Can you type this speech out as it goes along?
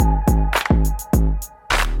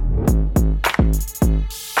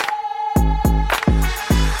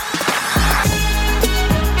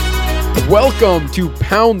Welcome to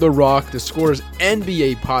Pound the Rock, the Scores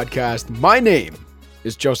NBA podcast. My name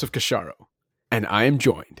is Joseph Casciaro, and I am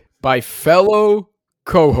joined by fellow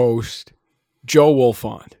co-host Joe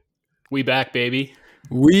Wolfond. We back, baby.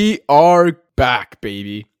 We are back,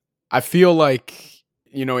 baby. I feel like,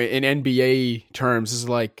 in NBA terms, this is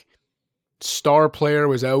like star player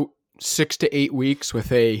was out 6 to 8 weeks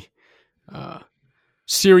with a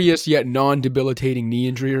serious yet non-debilitating knee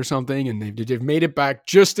injury or something, and they've made it back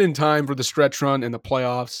just in time for the stretch run and the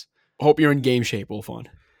playoffs. Hope you're in game shape, Wolfond.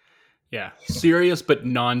 Yeah, serious but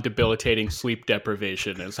non-debilitating sleep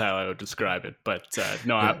deprivation is how I would describe it. But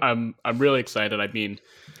I'm really excited. I mean,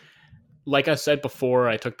 like I said before,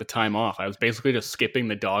 I took the time off. I was basically just skipping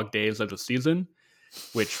the dog days of the season,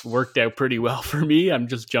 which worked out pretty well for me. I'm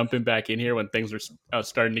just jumping back in here when things are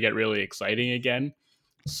starting to get really exciting again.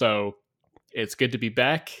 So it's good to be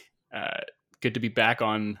back. Good to be back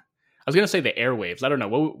on. I was going to say the airwaves. I don't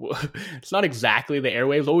know. It's not exactly the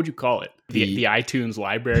airwaves. What would you call it? The iTunes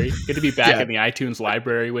library. Good to be back in the iTunes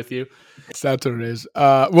library with you. That's what it is.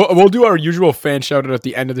 We'll do our usual fan shout out at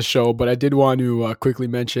the end of the show, but I did want to quickly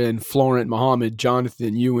mention Florent, Mohammed,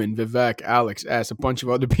 Jonathan, Ewan, Vivek, Alex S., a bunch of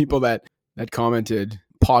other people that commented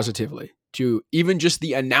positively to even just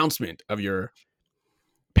the announcement of your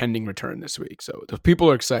pending return this week. So the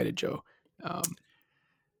people are excited, Joe.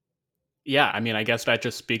 Yeah, I mean, I guess that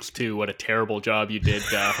just speaks to what a terrible job you did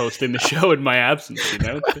hosting the show in my absence.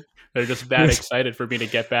 They're just that excited for me to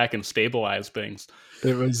get back and stabilize things.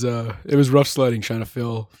 It was rough sledding trying to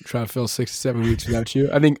fill 6 to 7 weeks without you.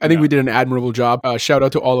 I think we did an admirable job. Shout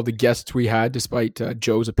out to all of the guests we had, despite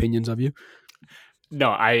Joe's opinions of you. No,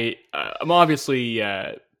 I'm obviously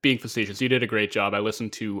being facetious. You did a great job. I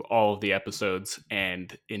listened to all of the episodes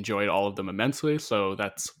and enjoyed all of them immensely. So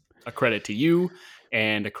that's a credit to you.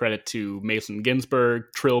 And a credit to Mason Ginsberg,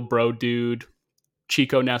 Trill Bro Dude,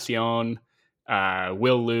 Chico Nacion,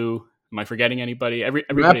 Will Liu. Am I forgetting anybody?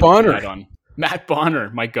 Everybody Matt Bonner. On. Matt Bonner.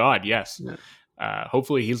 My God, yes. Yeah.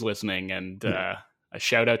 Hopefully he's listening. And a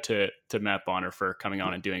shout out to Matt Bonner for coming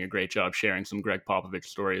on and doing a great job sharing some Greg Popovich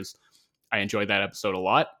stories. I enjoyed that episode a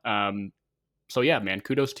lot. So yeah, man,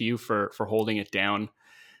 kudos to you for holding it down.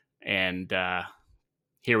 And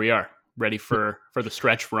here we are, ready for the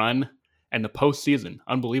stretch run. And the postseason,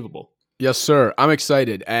 unbelievable. Yes, sir. I'm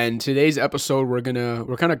excited. And today's episode, we're kind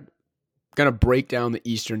of gonna break down the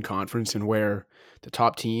Eastern Conference and where the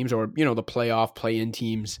top teams, or the playoff play-in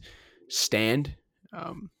teams, stand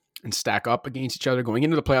and stack up against each other going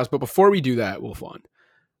into the playoffs. But before we do that, Wolfond,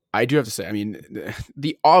 I do have to say, I mean,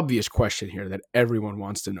 the obvious question here that everyone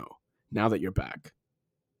wants to know now that you're back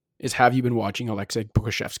is: have you been watching Alexei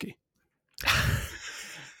Pokusevski?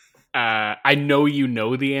 I know you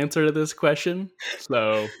know the answer to this question,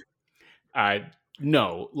 so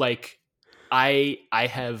no. Like, I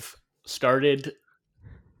have started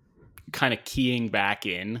kind of keying back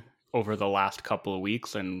in over the last couple of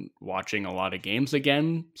weeks and watching a lot of games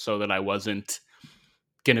again, so that I wasn't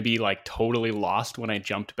gonna be like totally lost when I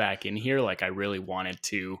jumped back in here. Like, I really wanted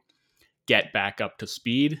to get back up to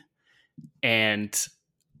speed, and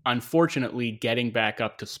unfortunately, getting back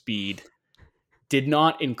up to speed did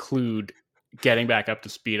not include getting back up to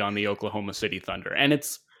speed on the Oklahoma City Thunder. And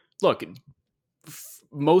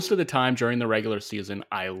most of the time during the regular season,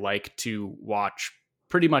 I like to watch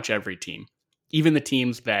pretty much every team, even the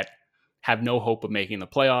teams that have no hope of making the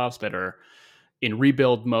playoffs, that are in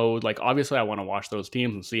rebuild mode. Like, obviously I want to watch those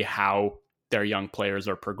teams and see how their young players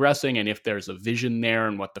are progressing and if there's a vision there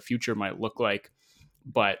and what the future might look like.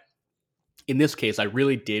 But in this case, I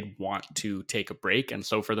really did want to take a break. And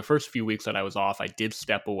so for the first few weeks that I was off, I did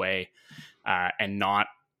step away and not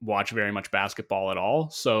watch very much basketball at all.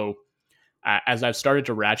 So as I've started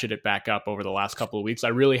to ratchet it back up over the last couple of weeks, I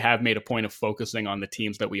really have made a point of focusing on the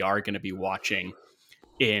teams that we are going to be watching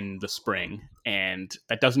in the spring. And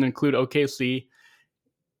that doesn't include OKC.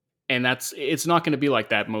 And it's not going to be like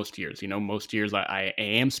that most years. Most years I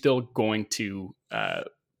am still going to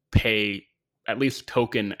pay at least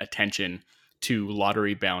token attention to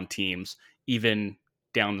lottery-bound teams, even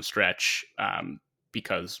down the stretch,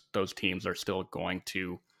 because those teams are still going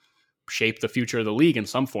to shape the future of the league in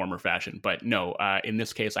some form or fashion. But no, in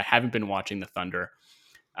this case, I haven't been watching the Thunder.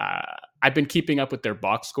 I've been keeping up with their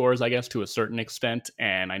box scores, I guess, to a certain extent,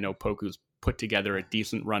 and I know Poku's put together a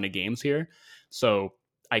decent run of games here. So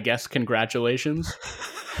I guess congratulations.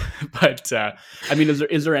 But I mean,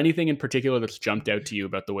 is there anything in particular that's jumped out to you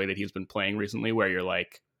about the way that he's been playing recently, where you're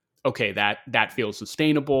like, okay, that feels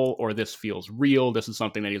sustainable, or this feels real, this is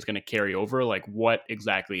something that he's going to carry over? Like, what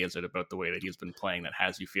exactly is it about the way that he's been playing that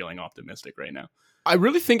has you feeling optimistic right now? I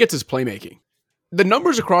really think it's his playmaking. the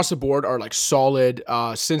numbers across the board are like solid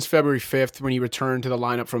since February 5th when he returned to the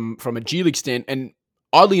lineup from a G League stint. And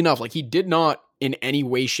oddly enough, like he did not in any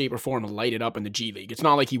way, shape, or form light it up in the G League. It's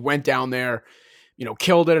not like he went down there,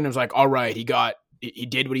 killed it and it was like, all right, he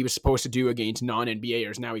did what he was supposed to do against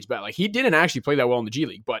non-NBAers. Now he's back. Like he didn't actually play that well in the G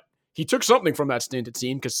League, but he took something from that stint, it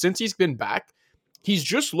seemed, because since he's been back, he's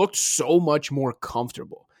just looked so much more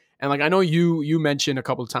comfortable. And like I know you mentioned a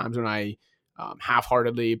couple of times when I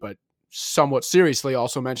half-heartedly but somewhat seriously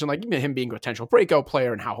also mentioned like him being a potential breakout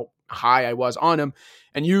player and how high I was on him.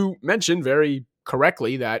 And you mentioned very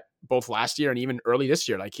correctly that both last year and even early this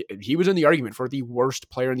year, like he was in the argument for the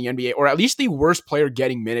worst player in the NBA, or at least the worst player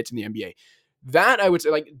getting minutes in the NBA. That I would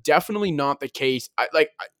say like definitely not the case.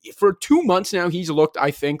 For 2 months now, he's looked,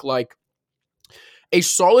 I think, like a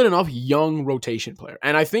solid enough young rotation player.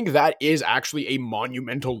 And I think that is actually a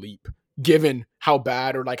monumental leap given how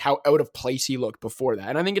bad or like how out of place he looked before that.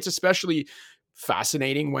 And I think it's especially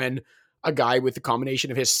fascinating when a guy with the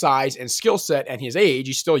combination of his size and skill set and his age,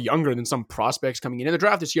 he's still younger than some prospects coming into the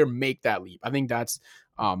draft this year, make that leap. I think that's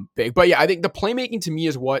big. But yeah, I think the playmaking to me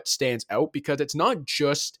is what stands out, because it's not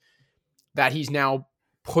just that he's now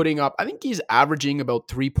putting up, I think he's averaging about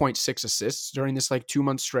 3.6 assists during this like 2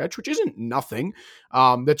 month stretch, which isn't nothing.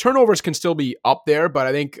 The turnovers can still be up there, but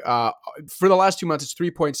I think for the last 2 months, it's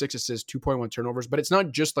 3.6 assists, 2.1 turnovers, but it's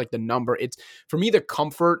not just like the number. It's for me, the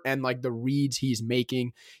comfort and like the reads he's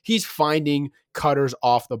making. He's finding cutters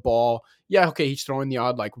off the ball. Yeah. Okay. He's throwing the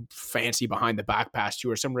odd, like fancy behind the back pass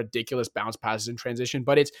to, or some ridiculous bounce passes in transition,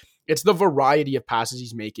 but it's the variety of passes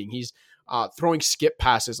he's making. He's throwing skip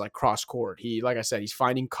passes like cross court. Like I said, he's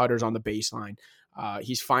finding cutters on the baseline.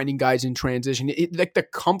 He's finding guys in transition. Like the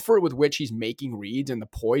comfort with which he's making reads and the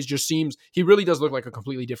poise just seems, he really does look like a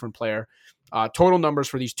completely different player. Total numbers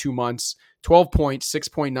for these 2 months: 12 points,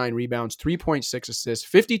 6.9 rebounds, 3.6 assists,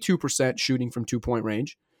 52% shooting from 2-point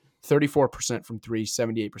range, 34% from three,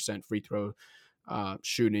 78% free throw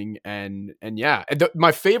shooting. And yeah,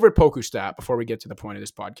 my favorite Poku stat before we get to the point of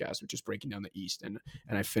this podcast, which is breaking down the East, and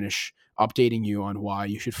I finish updating you on why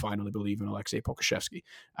you should finally believe in Aleksej Pokusevski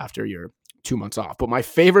after your 2 months off. But my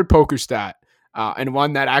favorite Poku stat, and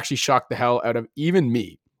one that actually shocked the hell out of even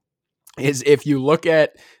me, is if you look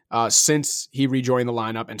at since he rejoined the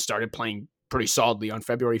lineup and started playing pretty solidly on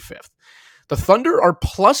February 5th, the Thunder are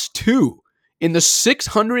 +2 in the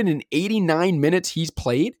 689 minutes he's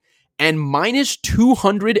played, and minus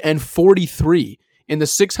 243 in the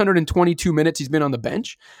 622 minutes he's been on the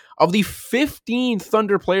bench. Of the 15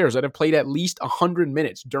 Thunder players that have played at least 100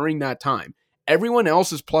 minutes during that time, everyone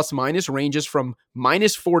else's plus minus ranges from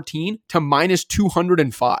minus 14 to minus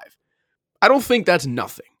 205. I don't think that's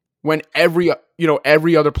nothing. When every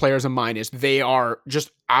other player is a minus, they are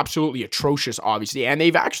just absolutely atrocious, obviously. And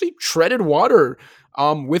they've actually treaded water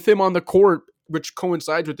with him on the court, which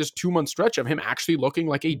coincides with this 2 month stretch of him actually looking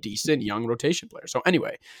like a decent young rotation player. So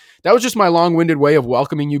anyway, that was just my long-winded way of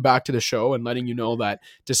welcoming you back to the show and letting you know that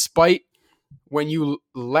despite when you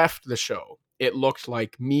left the show, it looked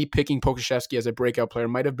like me picking Pokusevski as a breakout player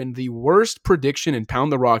might have been the worst prediction in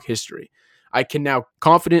Pound the Rock history. I can now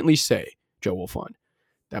confidently say, Joe Wolfond,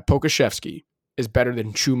 that Pokusevski is better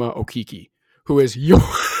than Chuma Okeke, who was your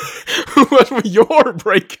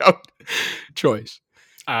breakout choice.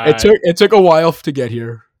 It took a while to get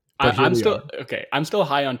here. I'm still okay. I'm still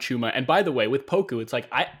high on Chuma. And by the way, with Poku, it's like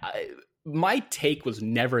my take was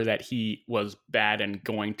never that he was bad and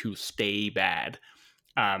going to stay bad.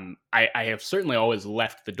 I have certainly always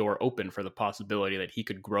left the door open for the possibility that he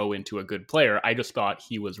could grow into a good player. I just thought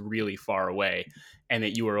he was really far away, and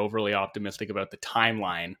that you were overly optimistic about the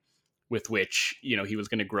timeline with which, he was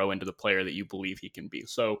going to grow into the player that you believe he can be.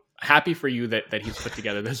 So happy for you that he's put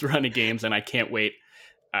together this run of games, and I can't wait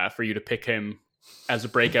for you to pick him as a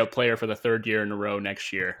breakout player for the third year in a row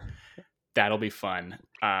next year. That'll be fun.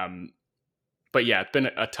 But yeah, it's been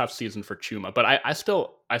a tough season for Chuma, but I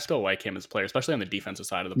still like him as a player, especially on the defensive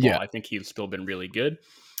side of the ball. Yeah. I think he's still been really good.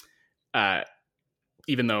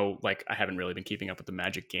 Even though like I haven't really been keeping up with the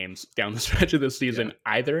Magic games down the stretch of this season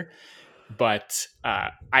either. But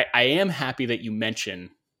I am happy that you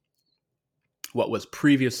mention what was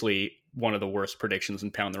previously one of the worst predictions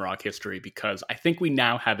in Pound the Rock history, because I think we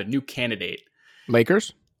now have a new candidate.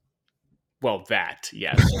 Lakers? Well, that,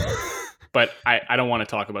 yes. But I don't want to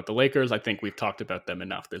talk about the Lakers. I think we've talked about them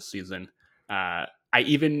enough this season. I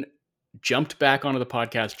even jumped back onto the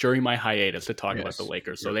podcast during my hiatus to talk about the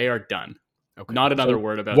Lakers. So they are done. Okay. Not another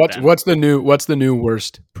word about them. What's the new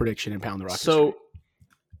worst prediction in Pound the Rock history? So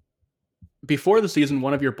before the season,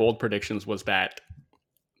 one of your bold predictions was that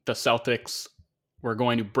the Celtics were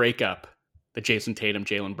going to break up the Jason Tatum,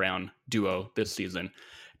 Jaylen Brown duo this season.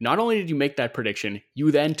 not only did you make that prediction,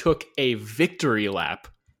 you then took a victory lap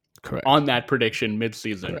Correct. on that prediction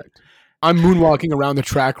midseason. Correct. I'm moonwalking around the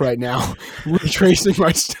track right now, retracing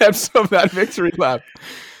my steps of that victory lap.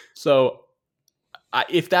 So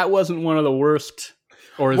if that wasn't one of the worst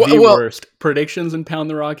or the worst predictions in Pound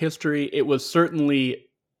the Rock history, it was certainly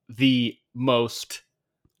the most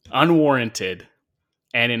unwarranted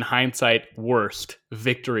and, in hindsight, worst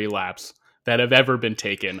victory laps that have ever been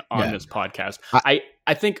taken on this podcast.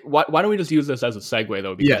 I think, why don't we just use this as a segue,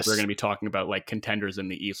 though, because we're going to be talking about like contenders in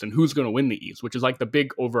the East and who's going to win the East, which is like the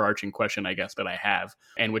big overarching question, I guess, that I have,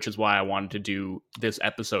 and which is why I wanted to do this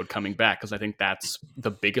episode coming back, because I think that's the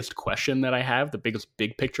biggest question that I have, the biggest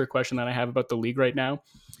big picture question that I have about the league right now,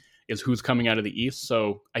 is who's coming out of the East.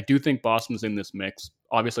 So I do think Boston's in this mix.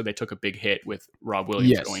 Obviously, they took a big hit with Rob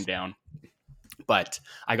Williams going down, but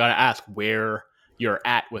I got to ask where you're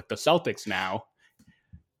at with the Celtics now.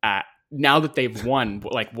 Now that they've won,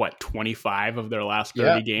 25 of their last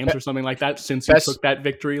 30 games or something like that since you took that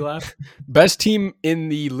victory lap? Best team in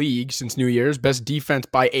the league since New Year's. Best defense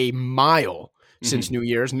by a mile since New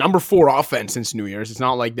Year's. Number 4 offense since New Year's. It's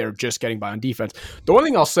not like they're just getting by on defense. The one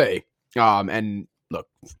thing I'll say, and look,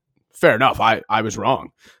 fair enough, I was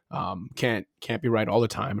wrong. Can't be right all the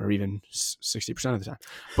time, or even 60% of the time.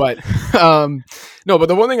 But no, but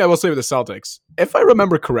the one thing I will say with the Celtics, if I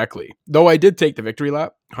remember correctly, though I did take the victory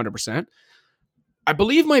lap 100%, I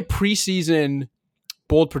believe my preseason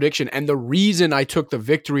bold prediction, and the reason I took the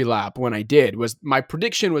victory lap when I did, was my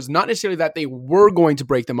prediction was not necessarily that they were going to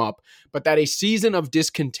break them up, but that a season of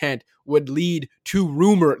discontent would lead to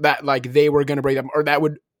rumor that like they were going to break them, or that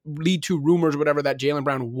would lead to rumors, whatever, that Jaylen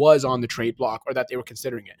Brown was on the trade block, or that they were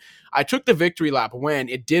considering it. I took the victory lap when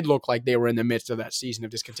it did look like they were in the midst of that season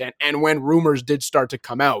of discontent, and when rumors did start to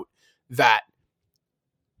come out that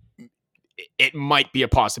it might be a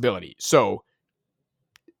possibility. So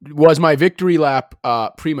was my victory lap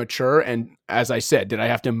premature? And as I said, did I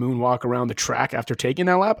have to moonwalk around the track after taking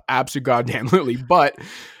that lap? Absolutely. But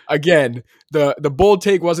again, the bold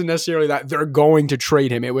take wasn't necessarily that they're going to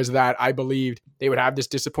trade him. It was that I believed they would have this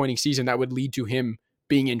disappointing season that would lead to him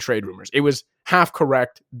being in trade rumors. It was half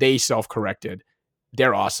correct. They self-corrected.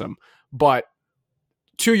 They're awesome. But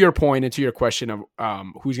to your point and to your question of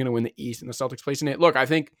who's going to win the East and the Celtics place in it, look, I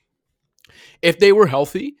think if they were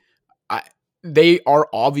healthy, they are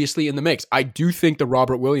obviously in the mix. I do think the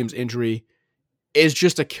Robert Williams injury is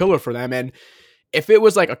just a killer for them. And if it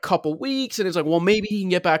was like a couple weeks and it's like, well, maybe he can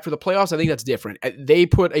get back for the playoffs, I think that's different. They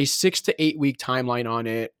put a 6 to 8 week timeline on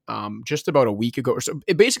it just about a week ago. So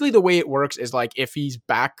basically the way it works is like if he's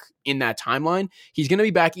back in that timeline, he's going to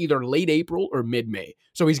be back either late April or mid-May.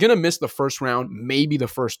 So he's going to miss the first round, maybe the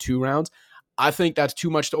first 2 rounds. I think that's too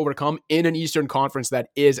much to overcome in an Eastern Conference that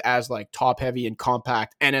is as like top heavy and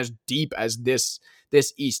compact and as deep as this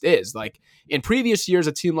East is. Like in previous years,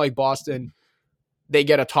 a team like Boston, they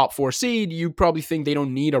get a top 4 seed. You probably think they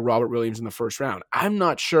don't need a Robert Williams in the first round. I'm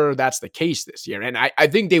not sure that's the case this year. And I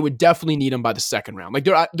think they would definitely need him by the second round. Like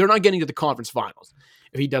they're not getting to the conference finals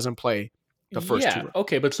if he doesn't play the first 2 rounds.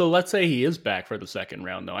 Okay. But so let's say he is back for the second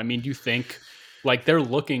round though. I mean, do you think like they're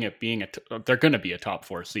looking at being they're going to be a top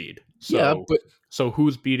 4 seed. So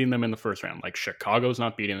who's beating them in the first round? Like Chicago's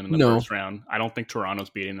not beating them in the first round. I don't think Toronto's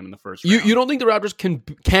beating them in the first round. You don't think the Raptors can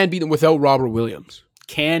beat them without Robert Williams?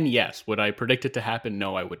 Can, yes. Would I predict it to happen?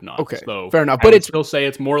 No, I would not. Okay, so fair enough. But I would still say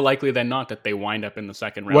it's more likely than not that they wind up in the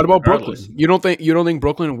second round. What about regardless. Brooklyn? You don't think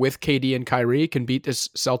Brooklyn with KD and Kyrie can beat this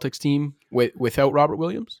Celtics team without Robert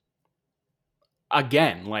Williams?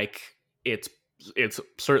 Again, like it's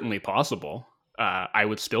certainly possible. I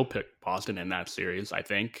would still pick Boston in that series, I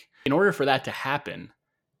think. In order for that to happen,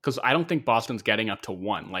 because I don't think Boston's getting up to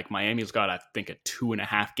 1. Like Miami's got, I think, a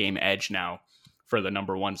 2.5 game edge now for the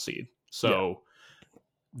number 1 seed. So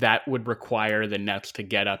that would require the Nets to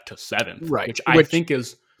get up to 7th, which I think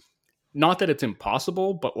is not that it's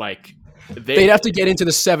impossible, but like they'd have to get into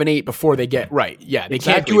the 7-8 before they get right. Yeah, they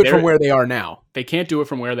can't do it from where they are now. They can't do it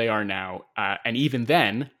from where they are now, and even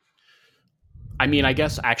then. I mean, I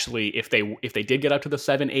guess actually, if they did get up to the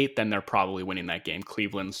 7-8, then they're probably winning that game.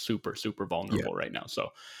 Cleveland's super, super vulnerable right now. So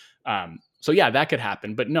yeah, that could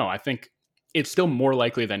happen. But no, I think it's still more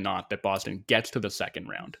likely than not that Boston gets to the second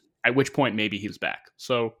round, at which point maybe he's back.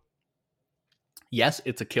 So yes,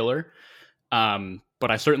 it's a killer. But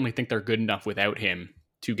I certainly think they're good enough without him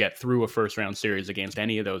to get through a first round series against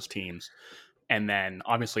any of those teams. And then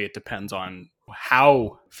obviously it depends on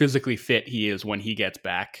how physically fit he is when he gets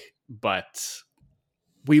back. But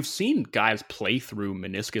we've seen guys play through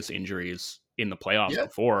meniscus injuries in the playoffs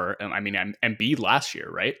before. I mean, Embiid last year,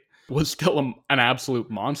 right? was still an absolute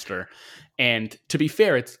monster. And to be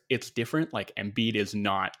fair, it's different. Like Embiid is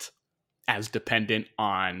not as dependent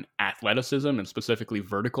on athleticism and specifically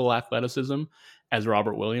vertical athleticism as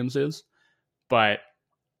Robert Williams is. But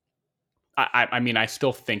I mean, I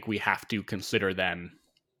still think we have to consider them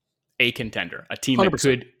a contender, a team 100%. That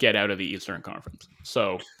could get out of the Eastern Conference.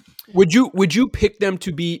 So would you pick them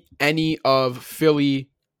to beat any of Philly,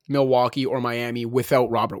 Milwaukee, or Miami without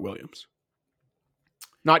Robert Williams?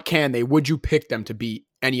 Not can they, would you pick them to beat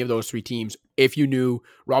any of those three teams if you knew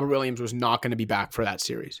Robert Williams was not going to be back for that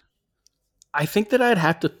series? I think that I'd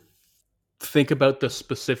have to think about the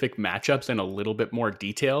specific matchups in a little bit more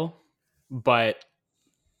detail, but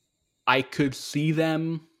I could see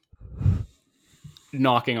them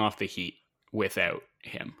knocking off the Heat without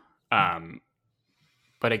him.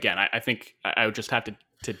 But again, I think I would just have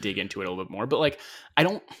to dig into it a little bit more. But like, I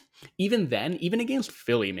don't, even then, even against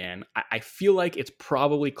Philly, man, I feel like it's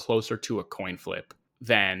probably closer to a coin flip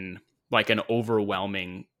than like an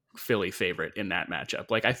overwhelming Philly favorite in that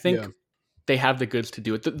matchup. Like, I think they have the goods to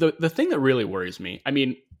do it. The thing that really worries me, I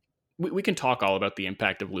mean, we can talk all about the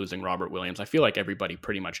impact of losing Robert Williams. I feel like everybody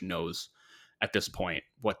pretty much knows at this point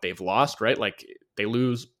what they've lost, right? Like, they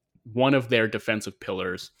lose one of their defensive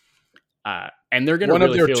pillars, and they're going to really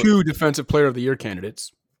one of their two defensive player of the year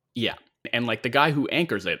candidates. Yeah. And like the guy who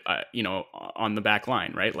anchors it, on the back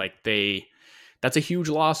line, right? Like that's a huge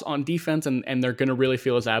loss on defense, and they're going to really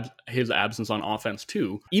feel his absence on offense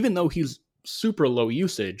too, even though he's super low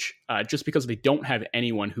usage, just because they don't have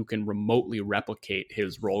anyone who can remotely replicate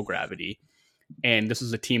his roll gravity. And this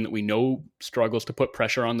is a team that we know struggles to put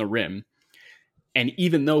pressure on the rim. And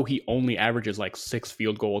even though he only averages like 6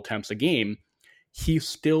 field goal attempts a game, he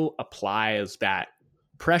still applies that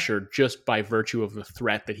pressure just by virtue of the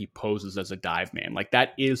threat that he poses as a dive man. Like, that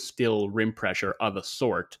is still rim pressure of a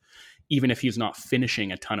sort, even if he's not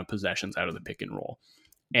finishing a ton of possessions out of the pick and roll.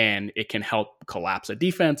 And it can help collapse a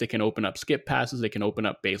defense. It can open up skip passes. It can open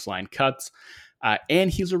up baseline cuts.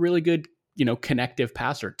 And he's a really good, connective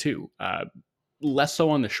passer too. Less so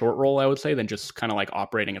on the short roll, I would say, than just kind of like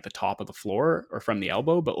operating at the top of the floor or from the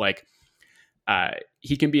elbow. But like,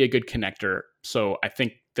 he can be a good connector. So I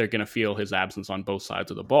think they're going to feel his absence on both sides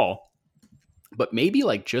of the ball. But maybe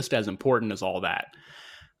like just as important as all that,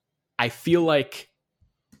 I feel like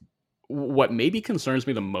what maybe concerns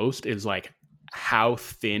me the most is like how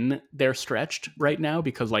thin they're stretched right now,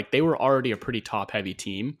 because like they were already a pretty top heavy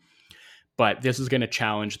team, but this is going to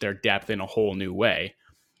challenge their depth in a whole new way.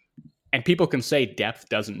 And people can say depth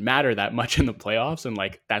doesn't matter that much in the playoffs, and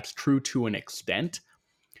like that's true to an extent.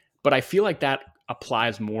 But I feel like that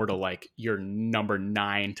applies more to like your number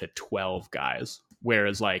 9 to 12 guys,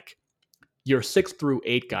 whereas like your 6 through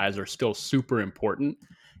 8 guys are still super important.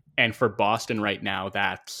 And for Boston right now,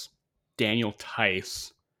 that's Daniel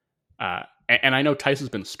Theis. And I know Theis has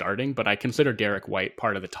been starting, but I consider Derek White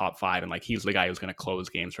part of the top 5, and like he's the guy who's going to close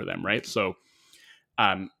games for them, right? So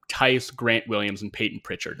Theis, Grant Williams, and Peyton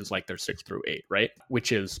Pritchard is like their 6 through 8, right?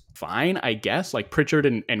 Which is fine, I guess. Like Pritchard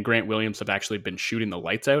and Grant Williams have actually been shooting the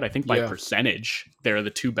lights out. I think by percentage, they're the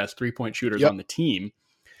 2 best 3-point shooters on the team.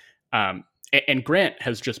 And Grant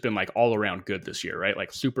has just been like all around good this year, right?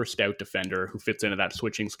 Like super stout defender who fits into that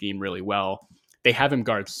switching scheme really well. They have him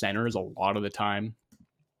guard centers a lot of the time.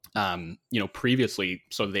 Previously,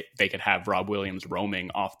 so they could have Rob Williams roaming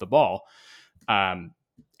off the ball. And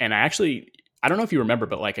I don't know if you remember,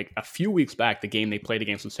 but like a few weeks back, the game they played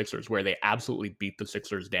against the Sixers where they absolutely beat the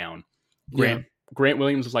Sixers down. Grant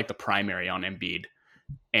Williams was like the primary on Embiid.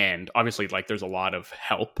 And obviously like there's a lot of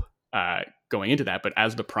help going into that, but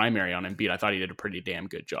as the primary on Embiid, I thought he did a pretty damn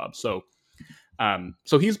good job. So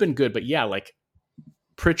he's been good, but yeah, like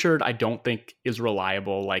Pritchard, I don't think is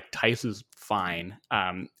reliable. Like Theis is fine.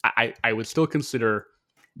 I would still consider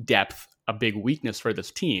depth a big weakness for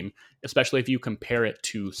this team, especially if you compare it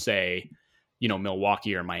to, say,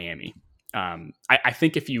 Milwaukee or Miami. I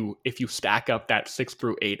think if you stack up that 6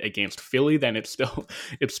 through 8 against Philly, then it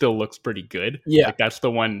still looks pretty good. Yeah, like that's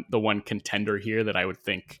the one contender here that I would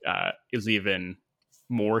think is even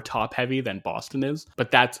more top heavy than Boston is.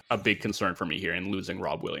 But that's a big concern for me here in losing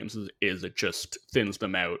Rob Williams is it just thins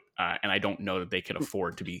them out, and I don't know that they can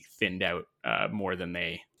afford to be thinned out more than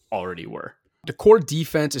they already were. The core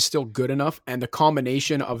defense is still good enough, and the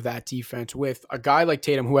combination of that defense with a guy like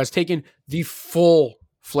Tatum who has taken the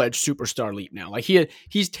full-fledged superstar leap now. Like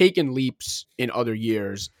he's taken leaps in other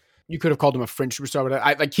years. You could have called him a fringe superstar,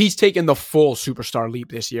 but he's taken the full superstar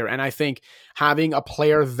leap this year. And I think having a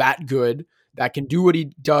player that good that can do what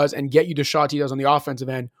he does and get you the shots he does on the offensive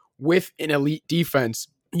end with an elite defense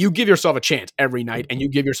you give yourself a chance every night, and you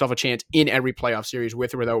give yourself a chance in every playoff series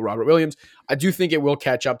with or without Robert Williams. I do think it will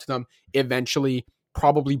catch up to them eventually,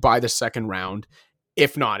 probably by the second round,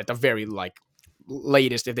 if not at the very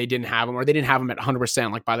latest, if they didn't have him or they didn't have him at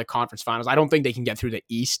 100% like by the conference finals. I don't think they can get through the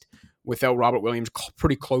East without Robert Williams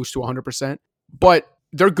pretty close to 100%, but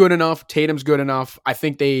they're good enough. Tatum's good enough. I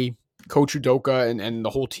think Coach Udoka and the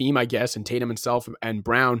whole team, I guess, and Tatum himself and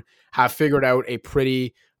Brown have figured out a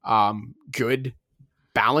pretty good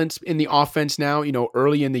balance in the offense now.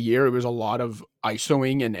 Early in the year, it was a lot of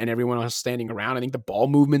isoing and everyone else standing around. I think the ball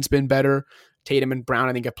movement's been better. Tatum and Brown,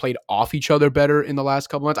 I think, have played off each other better in the last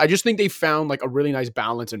couple months. I just think they found like a really nice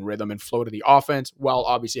balance and rhythm and flow to the offense while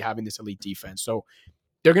obviously having this elite defense. So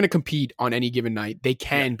they're going to compete on any given night. They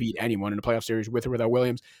can beat anyone in a playoff series with or without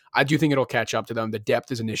Williams. I do think it'll catch up to them. The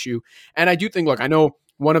depth is an issue. And I do think, look, I know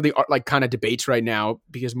one of the kind of debates right now,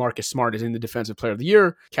 because Marcus Smart is in the defensive player of the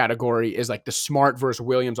year category, is like the Smart versus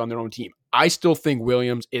Williams on their own team. I still think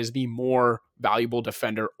Williams is the more valuable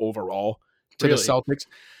defender overall to the Celtics.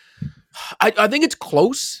 I think it's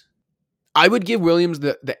close. I would give Williams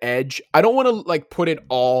the edge. I don't want to like put it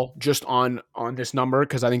all just on this number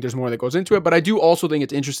because I think there's more that goes into it. But I do also think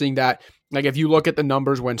it's interesting that like if you look at the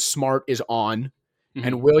numbers when Smart is on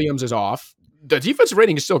and Williams is off, the defensive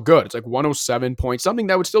rating is still good. It's like 107 points, something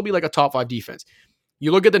that would still be like a top 5 defense.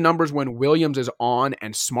 You look at the numbers when Williams is on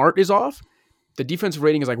and Smart is off, the defensive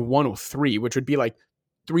rating is like 103, which would be like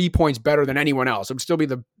 3 points better than anyone else. It would still be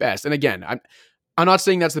the best. And again, I'm not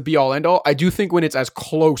saying that's the be all end all. I do think when it's as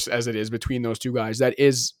close as it is between those two guys, that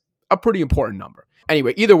is a pretty important number.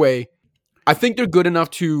 Anyway, either way, I think they're good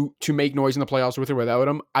enough to make noise in the playoffs with or without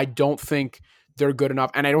him. I don't think they're good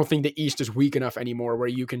enough, and I don't think the East is weak enough anymore where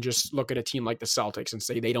you can just look at a team like the Celtics and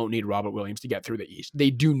say they don't need Robert Williams to get through the East. They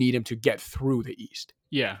do need him to get through the East.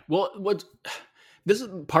 Yeah. Well, this is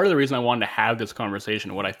part of the reason I wanted to have this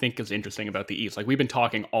conversation. What I think is interesting about the East, like we've been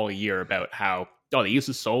talking all year about how the East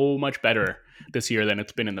is so much better this year than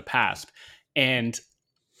it's been in the past. And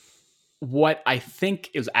what I think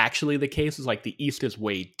is actually the case is like the East is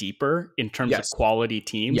way deeper in terms of quality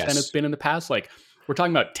teams than it's been in the past. Like we're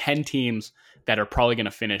talking about 10 teams that are probably going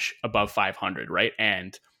to finish above 500, right?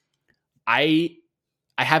 And I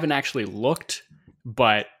haven't actually looked,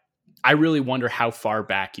 but I really wonder how far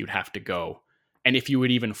back you'd have to go, and if you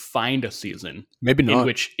would even find a season maybe not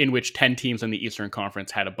in which 10 teams in the Eastern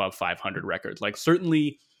Conference had above 500 records. Like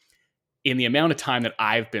certainly in the amount of time that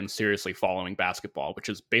I've been seriously following basketball, which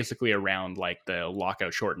is basically around like the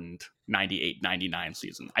lockout shortened 98-99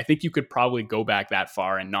 season, I think you could probably go back that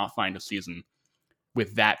far and not find a season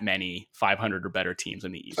with that many 500 or better teams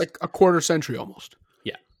in the East. Like a quarter century almost.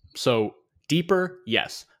 Yeah. So deeper,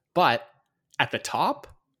 yes. But at the top,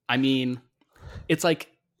 I mean, it's like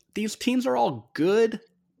these teams are all good,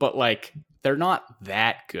 but like they're not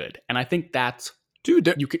that good. And I think that's,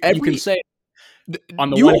 dude, you can say on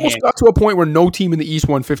the you one almost hand, got to a point where no team in the East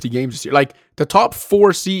won 50 games this year. Like the top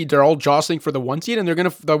 4 seeds are all jostling for the 1 seed, and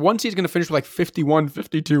the 1 seed is going to finish with like 51,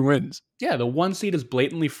 52 wins. Yeah, the 1 seed is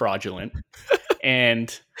blatantly fraudulent,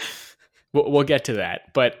 and we'll get to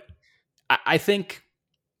that. But I think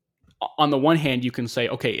on the one hand, you can say,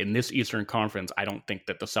 okay, in this Eastern Conference, I don't think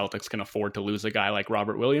that the Celtics can afford to lose a guy like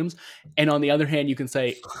Robert Williams. And on the other hand, you can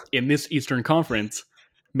say, in this Eastern Conference,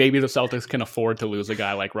 maybe the Celtics can afford to lose a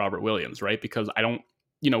guy like Robert Williams, right? Because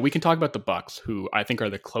we can talk about the Bucks, who I think are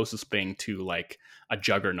the closest thing to like a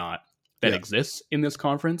juggernaut that exists in this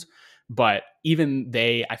conference. But even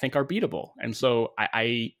they, I think, are beatable. And so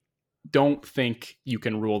I don't think you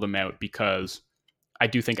can rule them out, because I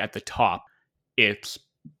do think at the top, it's,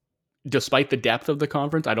 despite the depth of the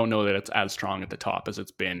conference, I don't know that it's as strong at the top as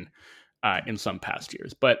it's been in some past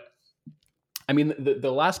years. But I mean,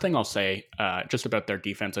 the last thing I'll say just about their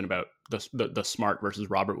defense and about the Smart versus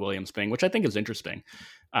Robert Williams thing, which I think is interesting.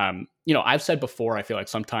 I've said before, I feel like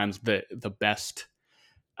sometimes the best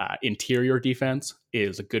interior defense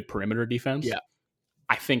is a good perimeter defense. Yeah,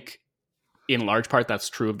 I think in large part that's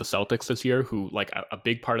true of the Celtics this year, who like a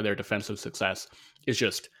big part of their defensive success is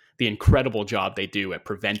just the incredible job they do at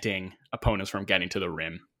preventing opponents from getting to the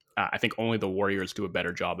rim. I think only the Warriors do a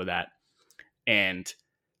better job of that. And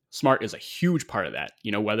Smart is a huge part of that,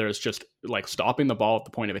 whether it's just like stopping the ball at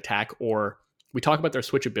the point of attack, or we talk about their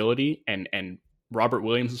switchability, and Robert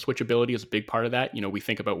Williams' switchability is a big part of that. We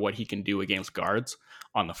think about what he can do against guards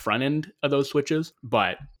on the front end of those switches,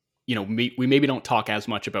 but we maybe don't talk as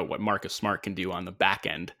much about what Marcus Smart can do on the back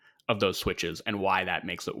end of those switches and why that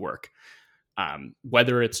makes it work.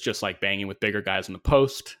 Whether it's just like banging with bigger guys in the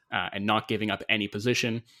post and not giving up any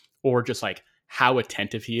position, or just like how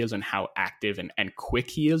attentive he is and how active and quick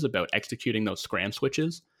he is about executing those scram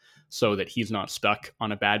switches. so that he's not stuck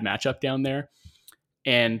on a bad matchup down there.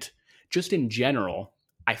 And just in general,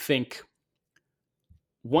 I think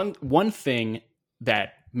one thing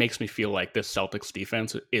that makes me feel like this Celtics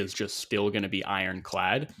defense is just still going to be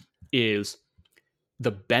ironclad is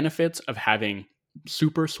the benefits of having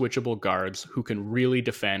super switchable guards who can really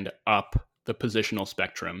defend up the positional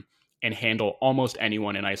spectrum and handle almost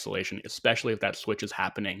anyone in isolation, especially if that switch is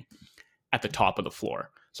happening at the top of the floor.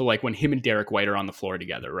 So like when him and Derek White are on the floor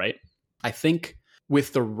together, right? I think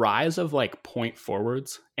with the rise of like point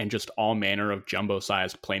forwards and just all manner of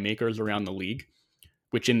jumbo-sized playmakers around the league,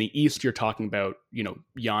 which in the East you're talking about,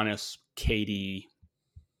 Giannis, KD,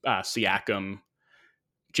 Siakam,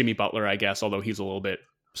 Jimmy Butler, I guess, although he's a little bit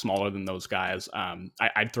smaller than those guys.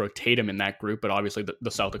 I'd throw Tatum in that group, but obviously the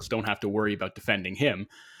Celtics don't have to worry about defending him.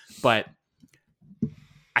 But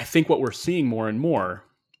I think what we're seeing more and more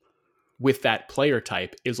with that player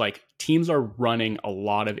type is like teams are running a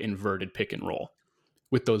lot of inverted pick and roll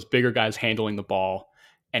with those bigger guys handling the ball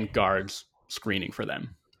and guards screening for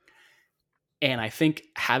them. And I think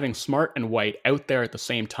having Smart and White out there at the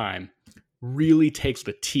same time really takes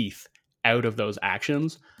the teeth out of those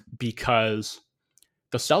actions, because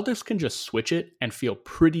the Celtics can just switch it and feel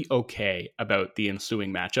pretty okay about the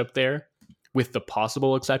ensuing matchup there, with the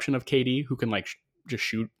possible exception of KD, who can like just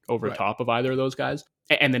shoot over top of either of those guys.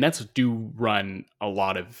 And the Nets do run a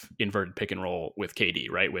lot of inverted pick and roll with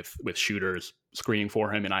KD, right? With shooters screening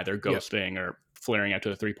for him and either ghosting or flaring out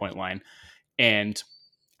to the 3-point line. And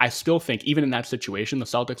I still think even in that situation, the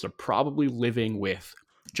Celtics are probably living with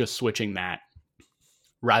just switching that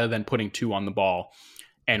rather than putting two on the ball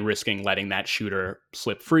and risking letting that shooter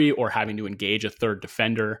slip free or having to engage a third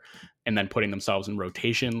defender and then putting themselves in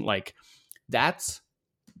rotation. Like that's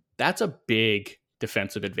a big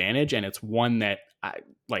defensive advantage. And it's one that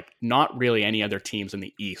not really any other teams in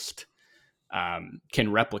the East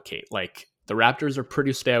can replicate. Like the Raptors are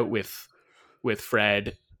pretty stout with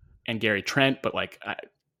Fred and Gary Trent, but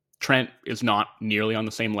Trent is not nearly on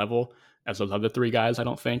the same level as those other three guys, I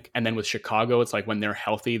don't think. And then with Chicago, it's like when they're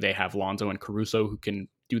healthy, they have Lonzo and Caruso who can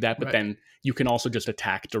do that. But then you can also just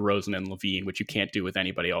attack DeRozan and LaVine, which you can't do with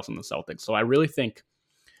anybody else in the Celtics. So I really think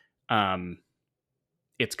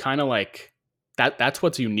it's kind of like that's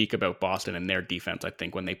what's unique about Boston and their defense, I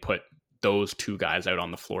think, when they put those two guys out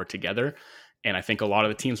on the floor together. And I think a lot of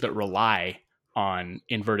the teams that rely on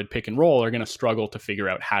inverted pick and roll are going to struggle to figure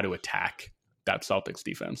out how to attack that Celtics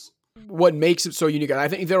defense. What makes it so unique, I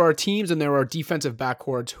think there are teams and there are defensive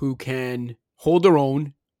backcourts who can hold their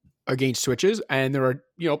own against switches, and there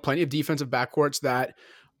are plenty of defensive backcourts that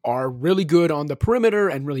are really good on the perimeter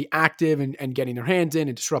and really active and getting their hands in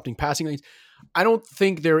and disrupting passing lanes. I don't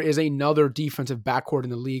think there is another defensive backcourt in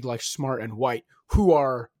the league like Smart and White who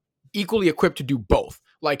are equally equipped to do both.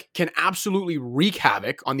 Like can absolutely wreak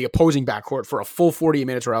havoc on the opposing backcourt for a full 40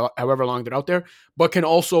 minutes or however long they're out there, but can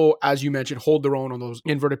also, as you mentioned, hold their own on those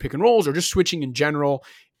inverted pick and rolls or just switching in general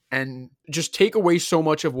and just take away so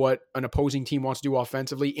much of what an opposing team wants to do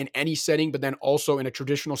offensively in any setting, but then also in a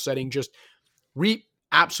traditional setting, just reap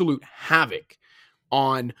absolute havoc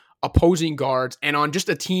on opposing guards and on just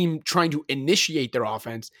a team trying to initiate their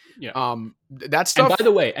offense. That stuff.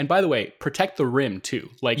 And by the way, protect the rim too.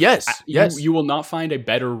 Like yes. You will not find a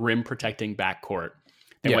better rim protecting backcourt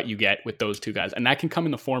than what you get with those two guys. And that can come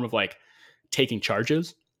in the form of like taking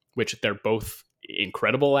charges, which they're both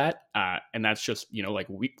incredible at. And that's just,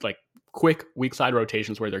 quick weak side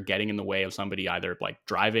rotations where they're getting in the way of somebody either like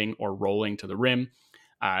driving or rolling to the rim.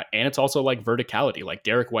 And it's also like verticality. Like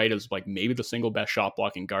Derek White is like maybe the single best shot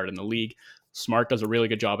blocking guard in the league. Smart does a really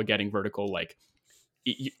good job of getting vertical. Like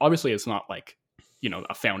obviously it's not like,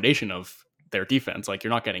 a foundation of their defense. Like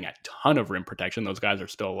you're not getting a ton of rim protection. Those guys are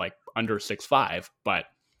still like under 6'5", but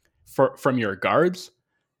from your guards,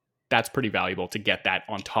 that's pretty valuable to get that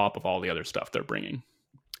on top of all the other stuff they're bringing.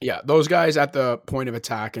 Yeah. Those guys at the point of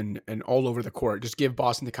attack and all over the court just give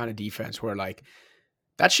Boston the kind of defense where like,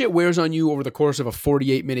 that shit wears on you over the course of a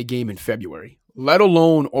 48-minute game in February, let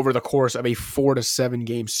alone over the course of a 4 to 7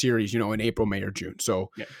 game series, in April, May, or June.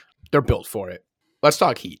 So they're built for it. Let's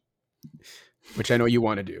talk Heat, which I know you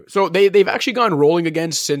want to do. So they've actually gone rolling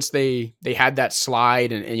again since they had that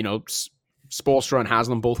slide and Spoelstra and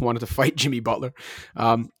Haslam both wanted to fight Jimmy Butler.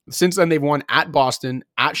 Since then, they've won at Boston,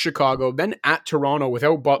 at Chicago, then at Toronto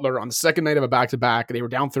without Butler on the second night of a back-to-back. They were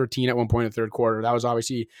down 13 at one point in the third quarter. That was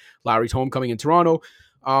obviously Lowry's homecoming in Toronto.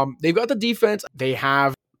 They've got the defense. They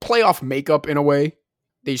have playoff makeup in a way.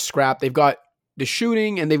 They scrap. They've got the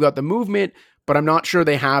shooting and they've got the movement, but I'm not sure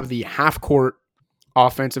they have the half-court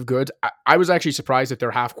offensive goods. I was actually surprised that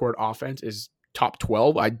their half-court offense is top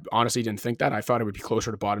 12. I honestly didn't think that. I thought it would be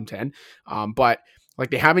closer to bottom 10. But Like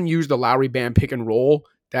they haven't used the Lowry Bam pick and roll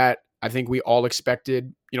that I think we all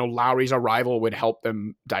expected. Lowry's arrival would help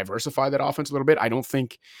them diversify that offense a little bit. I don't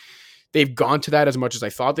think they've gone to that as much as I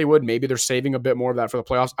thought they would. Maybe they're saving a bit more of that for the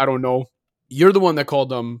playoffs. I don't know. You're the one that called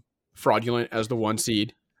them fraudulent as the 1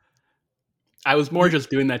 seed. I was more just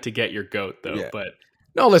doing that to get your goat, though. Yeah. But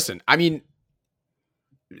no, listen. I mean,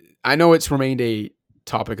 I know it's remained a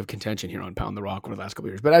topic of contention here on Pound the Rock over the last couple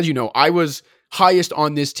of years. But as you know, I was highest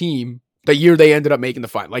on this team the year they ended up making the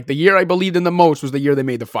final. Like the year I believed in the most was the year they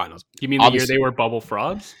made the finals. You mean the year they were bubble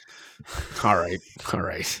frauds? All right.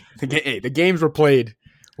 The games were played.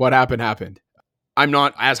 What happened. I'm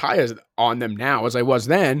not as high on them now as I was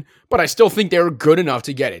then, but I still think they're good enough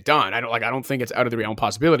to get it done. I don't think it's out of the realm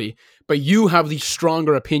possibility. But you have the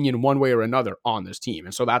stronger opinion one way or another on this team,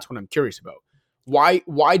 and so that's what I'm curious about.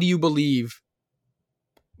 Why do you believe,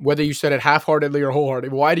 whether you said it half-heartedly or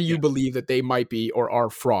wholeheartedly, why do you believe that they might be or are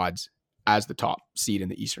frauds as the top seed in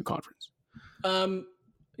the Eastern Conference?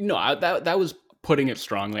 No, that was putting it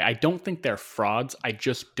strongly. I don't think they're frauds. I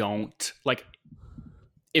just don't like.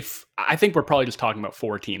 I think we're probably just talking about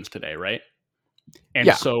 4 teams today, right? And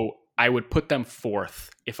so I would put them 4th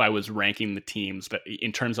if I was ranking the teams, but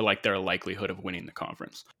in terms of like their likelihood of winning the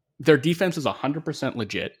conference. Their defense is 100%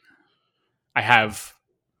 legit. I have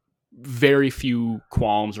very few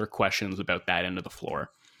qualms or questions about that end of the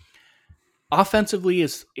floor. Offensively,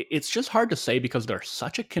 it's just hard to say because they're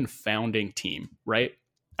such a confounding team, right?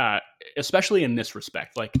 Especially in this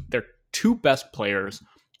respect. Like their 2 best players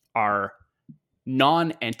are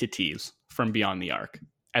non-entities from beyond the arc,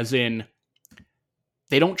 as in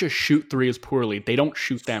they don't just shoot threes poorly, they don't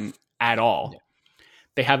shoot them at all.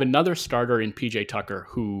 They have another starter in PJ Tucker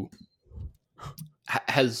who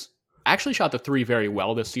has actually shot the 3 very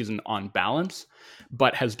well this season on balance,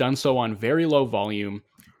 but has done so on very low volume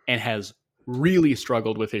and has really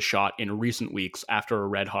struggled with his shot in recent weeks after a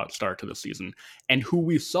red hot start to the season, and who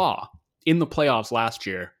we saw in the playoffs last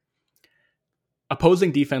year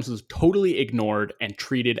opposing defenses totally ignored and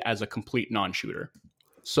treated as a complete non-shooter.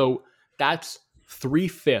 So that's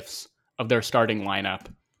 3/5 of their starting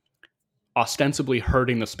lineup ostensibly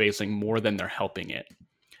hurting the spacing more than they're helping it.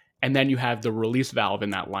 And then you have the release valve in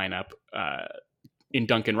that lineup in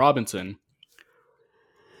Duncan Robinson.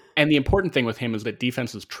 And the important thing with him is that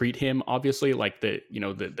defenses treat him obviously like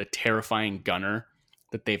the terrifying gunner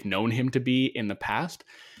that they've known him to be in the past.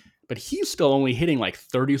 But he's still only hitting like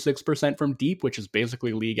 36% from deep, which is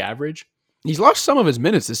basically league average. He's lost some of his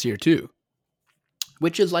minutes this year too.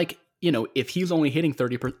 Which is like, if he's only hitting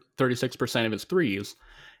 36% of his threes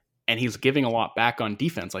and he's giving a lot back on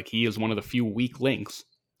defense, like he is one of the few weak links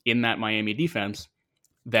in that Miami defense,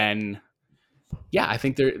 then I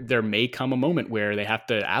think there may come a moment where they have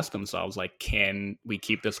to ask themselves, like, can we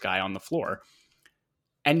keep this guy on the floor?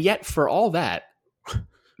 And yet for all that,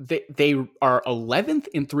 They are 11th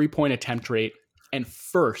in 3-point attempt rate and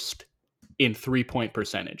 1st in 3-point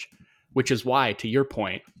percentage, which is why, to your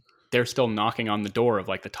point, they're still knocking on the door of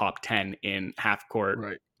like the top 10 in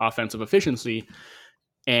half-court offensive efficiency.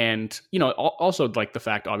 And, also like the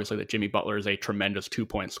fact, obviously, that Jimmy Butler is a tremendous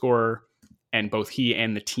 2-point scorer, and both he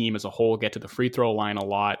and the team as a whole get to the free throw line a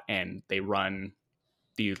lot, and they run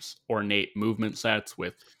these ornate movement sets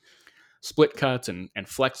with split cuts and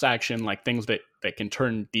flex action, like things that can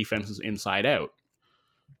turn defenses inside out.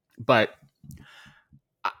 But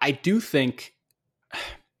I do think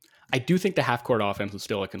the half court offense is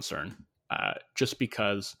still a concern, just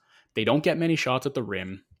because they don't get many shots at the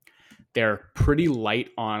rim. They're pretty light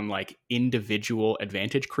on like individual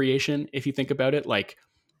advantage creation. If you think about it, like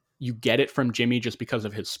you get it from Jimmy just because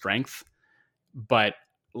of his strength, but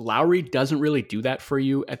Lowry doesn't really do that for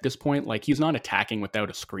you at this point. Like he's not attacking without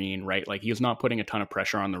a screen, right? Like he's not putting a ton of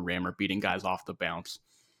pressure on the rim or beating guys off the bounce.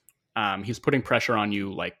 He's putting pressure on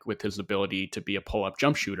you like with his ability to be a pull-up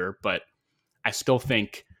jump shooter. But I still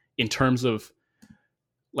think in terms of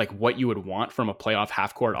like what you would want from a playoff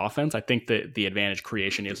half-court offense, I think that the advantage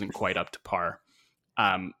creation isn't quite up to par.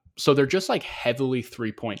 So they're just like heavily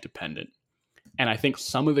 3-point dependent. And I think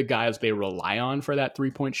some of the guys they rely on for that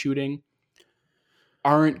 3-point shooting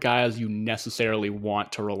aren't guys you necessarily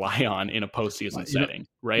want to rely on in a postseason setting,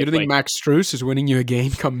 right? You don't think Max Strus is winning you a game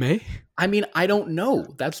come May? I mean, I don't know.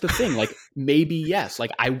 That's the thing. Like maybe yes. Like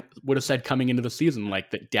I would have said coming into the season, like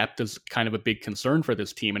that depth is kind of a big concern for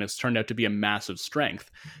this team, and it's turned out to be a massive strength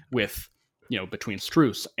with, between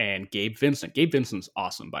Strus and Gabe Vincent. Gabe Vincent's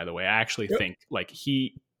awesome, by the way. I actually think like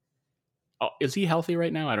is he healthy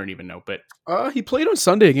right now? I don't even know, but he played on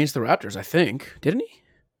Sunday against the Raptors, I think, didn't he?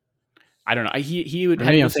 I don't know. He would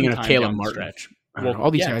have thinking of Caleb Martin. Stretch. Well,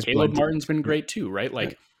 all these guys. Caleb Martin's been great too, right?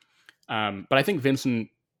 Like, but I think Vincent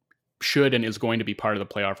should and is going to be part of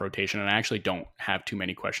the playoff rotation. And I actually don't have too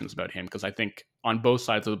many questions about him because I think on both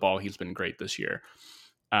sides of the ball, he's been great this year.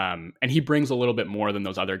 And he brings a little bit more than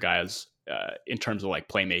those other guys in terms of like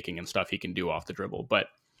playmaking and stuff he can do off the dribble. But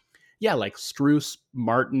yeah, like Strus,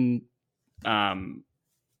 Martin,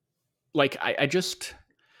 like I just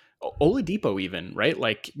Oladipo even, right?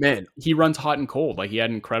 Like, Man, he runs hot and cold. Like, he had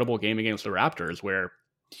an incredible game against the Raptors where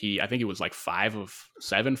I think it was like 5 of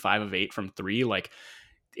 7, 5 of 8 from 3, like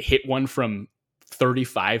hit one from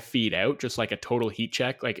 35 feet out, just like a total heat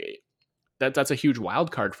check. Like, that's a huge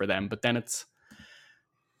wild card for them. But then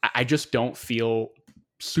I just don't feel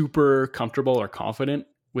super comfortable or confident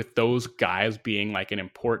with those guys being like an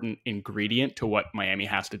important ingredient to what Miami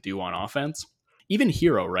has to do on offense. Even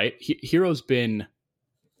Hero, right? Hero's been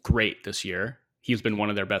great this year. He's been one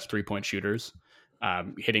of their best 3-point shooters,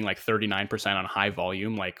 hitting like 39% on high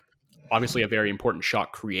volume, like obviously a very important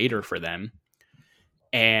shot creator for them.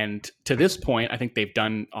 And to this point, I think they've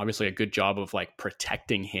done obviously a good job of like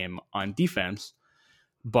protecting him on defense,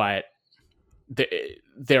 but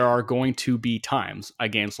there are going to be times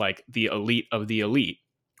against like the elite of the elite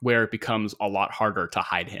where it becomes a lot harder to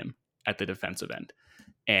hide him at the defensive end.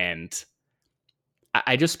 And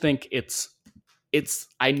I just think it's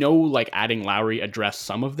I know like adding Lowry addressed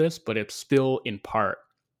some of this, but it's still in part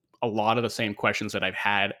a lot of the same questions that I've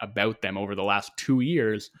had about them over the last 2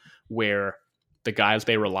 years, where the guys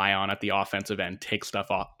they rely on at the offensive end take stuff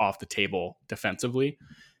off the table defensively.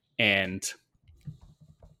 And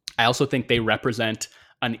I also think they represent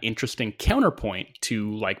an interesting counterpoint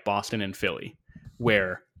to like Boston and Philly,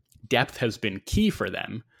 where depth has been key for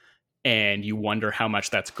them. And you wonder how much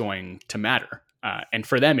that's going to matter. And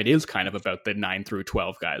for them, it is kind of about the 9 through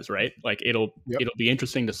 12 guys, right? Like it'll be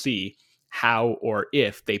interesting to see how or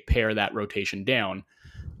if they pare that rotation down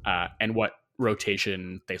and what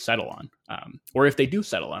rotation they settle on, or if they do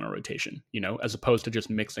settle on a rotation, as opposed to just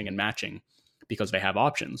mixing and matching because they have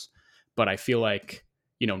options. But I feel like,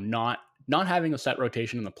 not having a set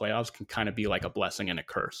rotation in the playoffs can kind of be like a blessing and a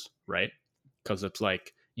curse, right? Because it's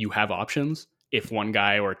like you have options if one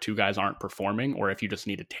guy or two guys aren't performing, or if you just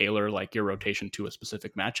need to tailor like your rotation to a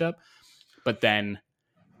specific matchup. But then,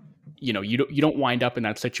 you don't wind up in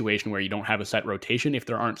that situation where you don't have a set rotation if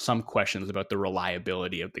there aren't some questions about the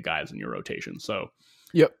reliability of the guys in your rotation. So,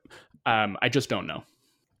 yep. I just don't know.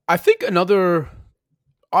 I think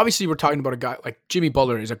obviously we're talking about a guy like Jimmy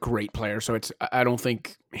Butler is a great player. So I don't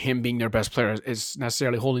think him being their best player is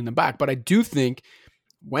necessarily holding them back. But I do think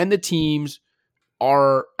when the teams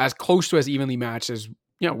are as close to as evenly matched as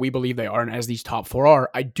we believe they are, and as these top 4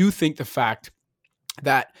 are, I do think the fact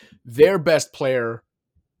that their best player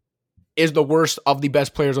is the worst of the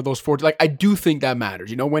best players of those 4, like I do think that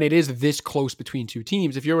matters. When it is this close between two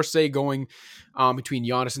teams, if you were say going between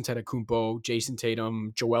Giannis Antetokounmpo, Jason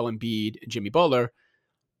Tatum, Joel Embiid, and Jimmy Butler,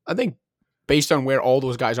 I think based on where all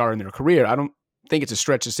those guys are in their career, I don't think it's a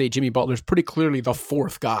stretch to say Jimmy Butler's pretty clearly the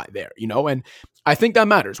 4th guy there, and I think that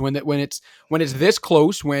matters when it's this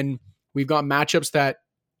close, when we've got matchups that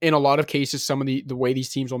in a lot of cases, some of the way these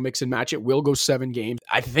teams will mix and match it will go 7 games.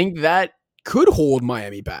 I think that could hold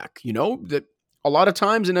Miami back, that a lot of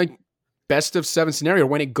times in a best of 7 scenario,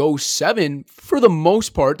 when it goes 7, for the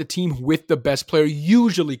most part, the team with the best player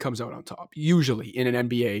usually comes out on top, usually in an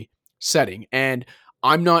NBA setting. And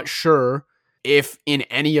I'm not sure if in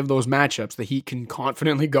any of those matchups the Heat can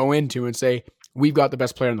confidently go into and say, we've got the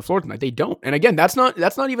best player on the floor tonight. They don't. And again, that's not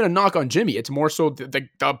even a knock on Jimmy. It's more so the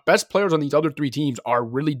best players on these other 3 teams are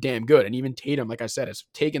really damn good. And even Tatum, like I said, has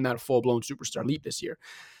taken that full-blown superstar leap this year.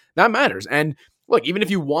 That matters. And look, even if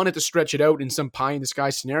you wanted to stretch it out in some pie in the sky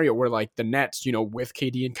scenario where like the Nets, with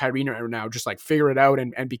KD and Kyrie are now just like figure it out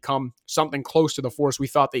and become something close to the force we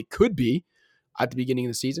thought they could be at the beginning of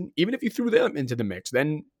the season, even if you threw them into the mix,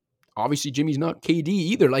 then obviously Jimmy's not KD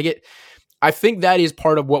either. I think that is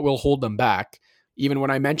part of what will hold them back. Even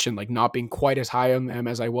when I mentioned like not being quite as high on them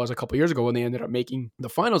as I was a couple years ago when they ended up making the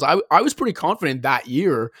finals, I was pretty confident that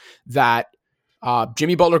year that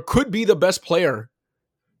Jimmy Butler could be the best player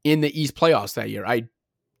in the East playoffs that year. I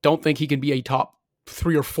don't think he can be a top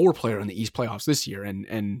 3 or 4 player in the East playoffs this year.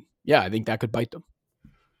 And yeah, I think that could bite them.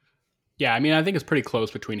 Yeah, I mean, I think it's pretty close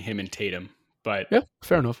between him and Tatum, but yeah,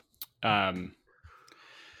 fair enough.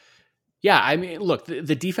 Yeah, I mean, look,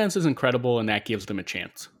 the defense is incredible, and that gives them a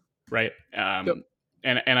chance, right? Yep.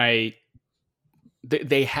 And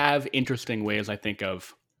they have interesting ways, I think,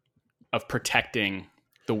 of protecting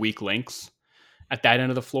the weak links at that end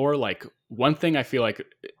of the floor. Like, one thing I feel like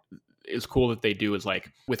is cool that they do is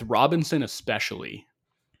like with Robinson especially,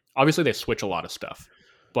 obviously they switch a lot of stuff,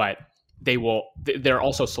 but they're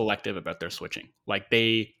also selective about their switching. Like,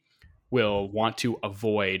 they will want to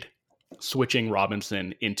avoid switching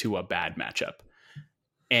Robinson into a bad matchup.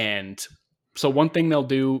 And so one thing they'll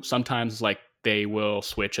do sometimes is like they will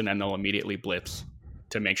switch and then they'll immediately blitz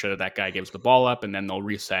to make sure that that guy gives the ball up, and then they'll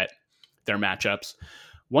reset their matchups.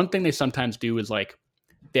 One thing they sometimes do is like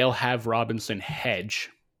they'll have Robinson hedge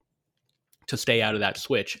to stay out of that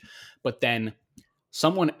switch, but then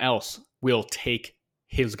someone else will take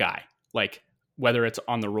his guy, like whether it's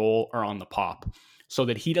on the roll or on the pop, so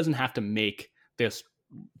that he doesn't have to make this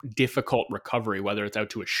difficult recovery, whether it's out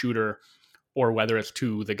to a shooter or whether it's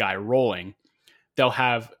to the guy rolling. They'll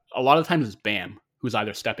have, a lot of times it's Bam, who's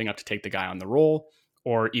either stepping up to take the guy on the roll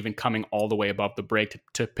or even coming all the way above the break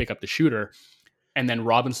to pick up the shooter. And then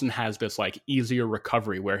Robinson has this like easier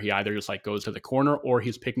recovery where he either just like goes to the corner or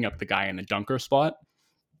he's picking up the guy in the dunker spot.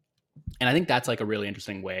 And I think that's like a really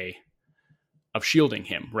interesting way of shielding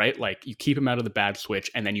him, right? Like you keep him out of the bad switch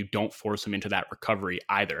and then you don't force him into that recovery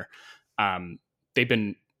either. I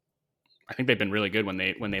think they've been really good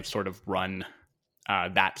when they've sort of run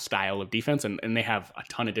that style of defense, and they have a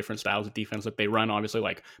ton of different styles of defense that they run. Obviously,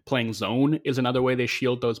 like playing zone is another way they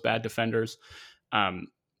shield those bad defenders.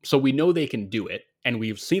 So we know they can do it, and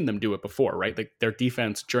we've seen them do it before, right? Like their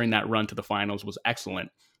defense during that run to the finals was excellent,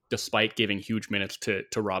 despite giving huge minutes to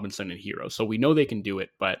Robinson and Hero. So we know they can do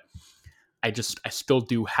it, but I still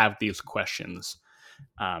do have these questions,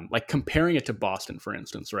 like comparing it to Boston, for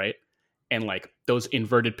instance, right? And like those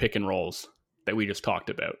inverted pick and rolls that we just talked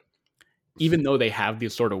about. Even though they have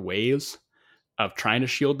these sort of ways of trying to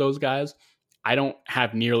shield those guys, I don't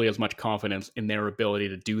have nearly as much confidence in their ability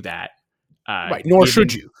to do that. Right, nor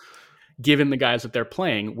should you. Given the guys that they're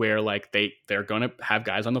playing, where like they're going to have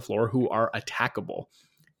guys on the floor who are attackable.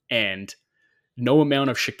 And no amount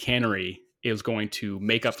of chicanery is going to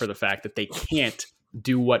make up for the fact that they can't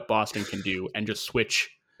do what Boston can do and just switch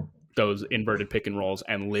those inverted pick and rolls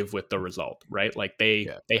and live with the result, right? Like they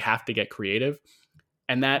have to get creative.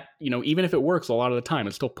 And that, even if it works a lot of the time,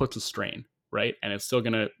 it still puts a strain, right? And it's still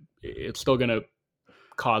gonna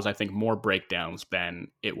cause, I think, more breakdowns than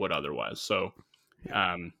it would otherwise. So,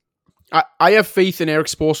 I have faith in Eric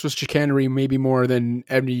Spoelstra's chicanery maybe more than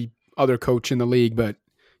any other coach in the league, but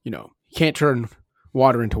you can't turn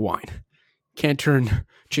water into wine, can't turn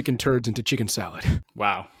chicken turds into chicken salad.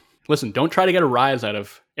 Wow. Listen, don't try to get a rise out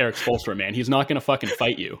of Eric Spoelstra, man. He's not going to fucking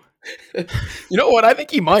fight you. You know what? I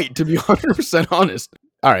think he might, to be 100% honest.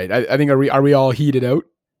 All right. I think, are we all heated out?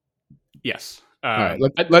 Yes. All right.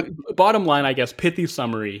 Bottom line, I guess, pithy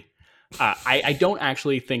summary. I don't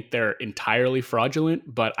actually think they're entirely fraudulent,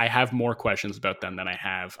 but I have more questions about them than I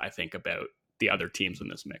have, I think, about the other teams in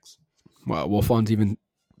this mix. Well, Wolfon's even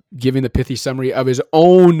giving the pithy summary of his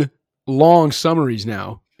own long summaries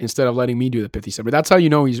now, instead of letting me do the pithy summary. That's how you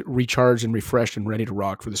know he's recharged and refreshed and ready to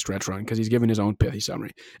rock for the stretch run, because he's giving his own pithy summary.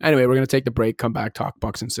 Anyway, we're going to take the break, come back, talk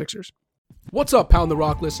Bucks and Sixers. What's up, Pound the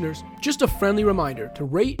Rock listeners? Just a friendly reminder to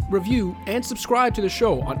rate, review, and subscribe to the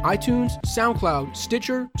show on iTunes, SoundCloud,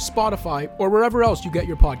 Stitcher, Spotify, or wherever else you get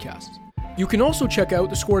your podcasts. You can also check out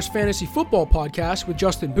the Score's Fantasy Football podcast with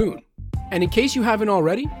Justin Boone. And in case you haven't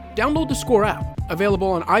already, download the Score app, available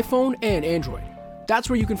on iPhone and Android. That's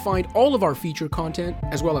where you can find all of our featured content,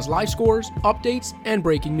 as well as live scores, updates, and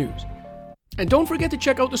breaking news. And don't forget to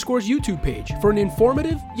check out the Score's YouTube page for an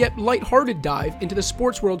informative yet lighthearted dive into the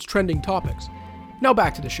sports world's trending topics. Now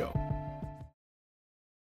back to the show.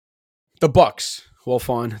 The Bucks,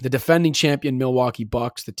 Wolfon, the defending champion Milwaukee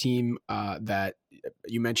Bucks, the team that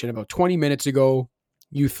you mentioned about 20 minutes ago,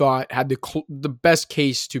 you thought had the best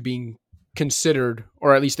case to being considered,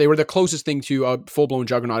 or at least they were the closest thing to a full-blown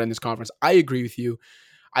juggernaut in this conference. I agree with you.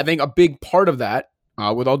 I think a big part of that,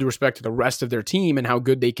 with all due respect to the rest of their team and how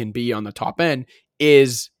good they can be on the top end,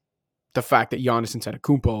 is the fact that Giannis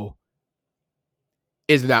Antetokounmpo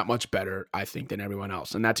is that much better, I think, than everyone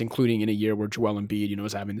else. And that's including in a year where Joel Embiid,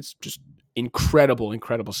 is having this just incredible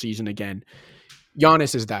season again.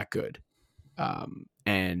 Giannis is that good.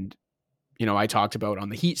 And I talked about on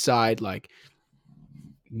the Heat side, like,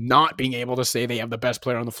 not being able to say they have the best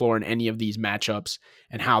player on the floor in any of these matchups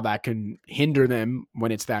and how that can hinder them when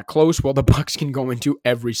it's that close. Well, the Bucks can go into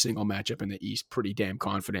every single matchup in the East pretty damn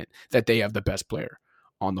confident that they have the best player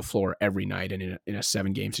on the floor every night and in a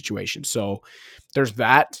 7-game situation. So there's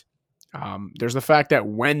that. There's the fact that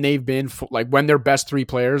when they've been when their best 3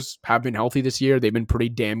 players have been healthy this year, they've been pretty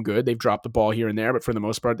damn good. They've dropped the ball here and there, but for the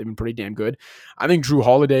most part, they've been pretty damn good. I think Jrue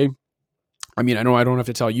Holiday, I know I don't have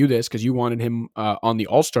to tell you this because you wanted him on the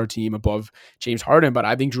All-Star team above James Harden, but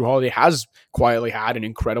I think Jrue Holiday has quietly had an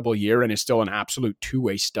incredible year and is still an absolute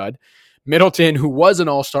two-way stud. Middleton, who was an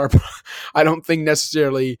All-Star, I don't think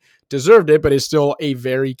necessarily deserved it, but is still a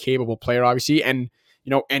very capable player, obviously. And,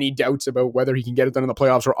 any doubts about whether he can get it done in the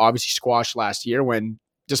playoffs were obviously squashed last year when,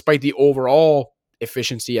 despite the overall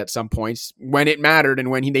efficiency at some points, when it mattered and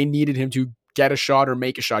when they needed him to get a shot or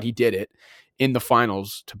make a shot, he did it in the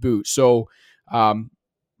finals to boot. So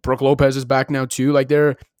Brook Lopez is back now too. Like,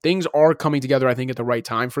 things are coming together, I think, at the right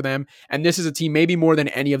time for them. And this is a team, maybe more than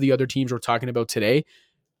any of the other teams we're talking about today,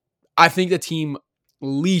 I think the team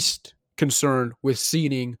least concerned with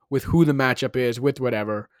seeding, with who the matchup is, with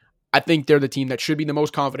whatever. I think they're the team that should be the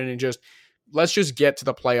most confident in just, let's just get to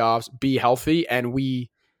the playoffs, be healthy, and we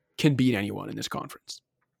can beat anyone in this conference.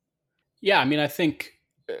 Yeah, I mean, I think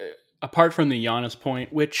apart from the Giannis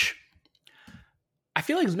point, which I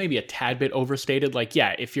feel like is maybe a tad bit overstated. Like,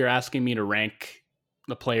 yeah, if you're asking me to rank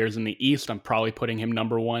the players in the East, I'm probably putting him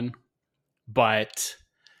number one. But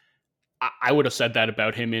I would have said that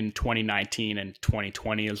about him in 2019 and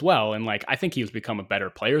 2020 as well. And like, I think he's become a better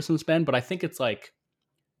player since then. But I think it's like,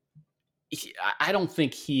 I don't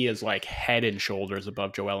think he is like head and shoulders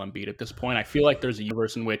above Joel Embiid at this point. I feel like there's a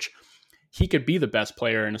universe in which he could be the best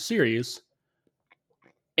player in a series,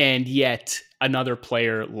 and yet another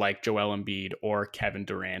player like Joel Embiid or Kevin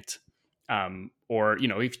Durant, or, if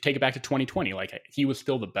you take it back to 2020, like he was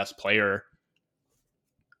still the best player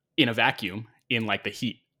in a vacuum in like the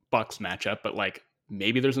Heat Bucks matchup, but like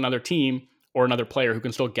maybe there's another team or another player who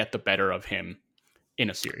can still get the better of him in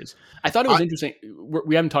a series. I thought it was interesting.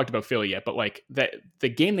 We haven't talked about Philly yet, but like the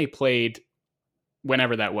game they played,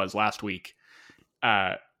 whenever that was last week,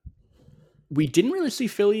 we didn't really see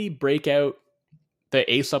Philly break out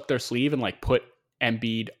the ace up their sleeve and like put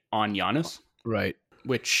Embiid on Giannis. Right.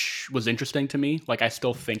 Which was interesting to me. Like, I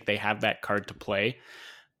still think they have that card to play.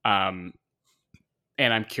 And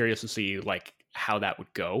I'm curious to see like how that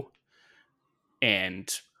would go and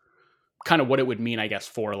kind of what it would mean, I guess,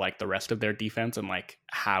 for like the rest of their defense and like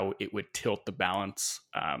how it would tilt the balance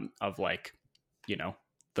of like,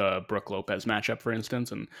 the Brook Lopez matchup, for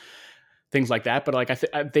instance, and things like that. But like,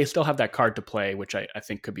 they still have that card to play, which I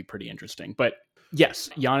think could be pretty interesting. But yes,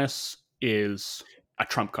 Giannis is a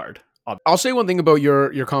trump card. I'll say one thing about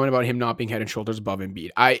your comment about him not being head and shoulders above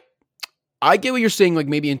Embiid. I get what you're saying, like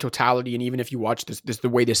maybe in totality, and even if you watch this the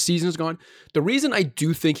way this season has gone, the reason I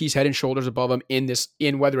do think he's head and shoulders above him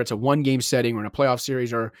in whether it's a 1-game setting or in a playoff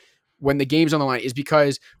series or when the game's on the line is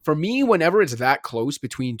because for me, whenever it's that close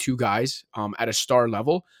between two guys at a star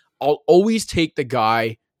level, I'll always take the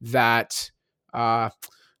guy that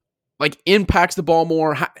like impacts the ball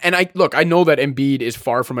more. And I know that Embiid is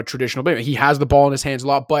far from a traditional big man. He has the ball in his hands a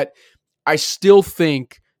lot, but I still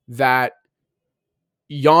think that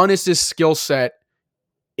Giannis's skill set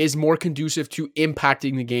is more conducive to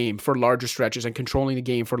impacting the game for larger stretches and controlling the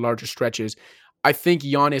game for larger stretches. I think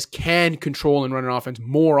Giannis can control and run an offense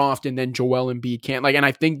more often than Joel Embiid can. Like, and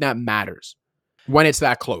I think that matters when it's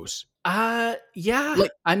that close. Yeah.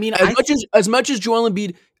 Like, I mean, as much as Joel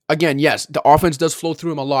Embiid, again, yes, the offense does flow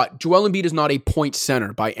through him a lot. Joel Embiid is not a point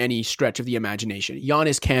center by any stretch of the imagination.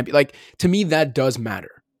 Giannis can be. Like, to me, that does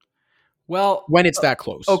matter. Well, when it's that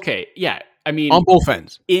close. Okay, yeah. I mean, on both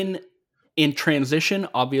ends. In transition,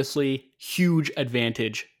 obviously, huge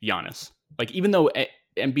advantage Giannis. Like, even though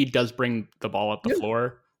Embiid does bring the ball up the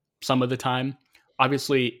floor some of the time,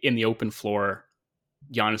 obviously in the open floor,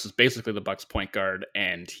 Giannis is basically the Bucks point guard,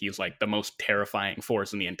 and he's like the most terrifying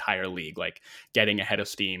force in the entire league, like getting ahead of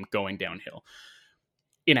steam, going downhill.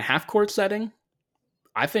 In a half court setting,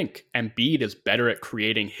 I think Embiid is better at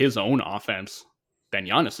creating his own offense than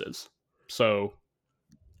Giannis is. So,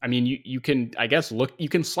 I mean, you can, I guess, you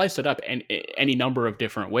can slice it up in any number of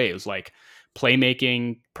different ways. Like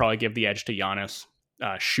playmaking, probably give the edge to Giannis.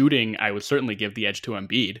 Shooting, I would certainly give the edge to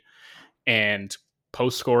Embiid. And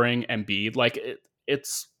post scoring, Embiid. Like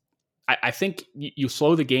I think you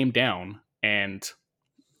slow the game down, and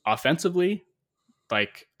offensively,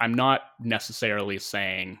 like I'm not necessarily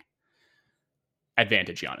saying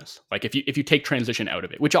advantage Giannis. Like if you take transition out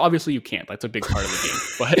of it, which obviously you can't. That's a big part of the game.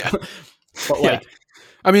 But but like.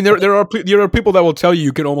 I mean, there are people that will tell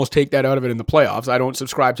you can almost take that out of it in the playoffs. I don't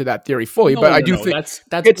subscribe to that theory fully, but I do think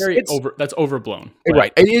that's overblown.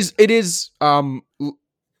 Right. It is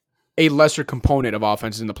a lesser component of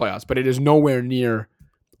offenses in the playoffs, but it is nowhere near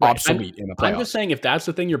obsolete in the playoffs. I'm just saying, if that's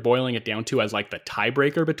the thing you're boiling it down to as like the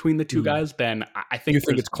tiebreaker between the two guys, then I think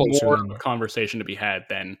it's closer more of a conversation to be had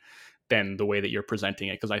than the way that you're presenting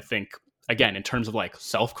it. Because I think, again, in terms of like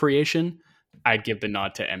self-creation, I'd give the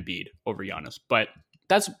nod to Embiid over Giannis, but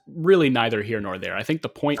that's really neither here nor there. I think the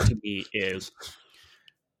point to me is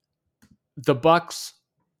the Bucks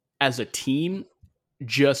as a team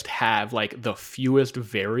just have like the fewest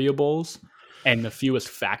variables and the fewest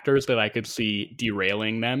factors that I could see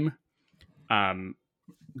derailing them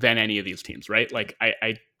than any of these teams, right? Like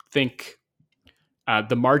I think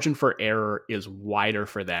the margin for error is wider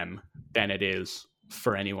for them than it is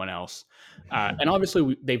for anyone else. And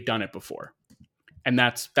obviously they've done it before. And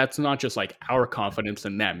that's not just like our confidence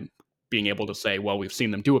in them being able to say, well, we've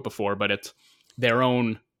seen them do it before, but it's their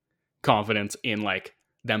own confidence in like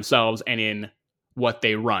themselves and in what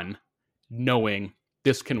they run, knowing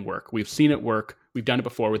this can work. We've seen it work. We've done it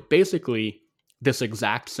before with basically this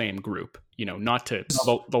exact same group, not to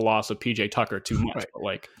the loss of PJ Tucker too much, right. but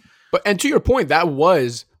like, and to your point, that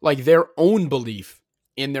was like their own belief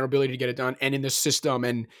in their ability to get it done and in the system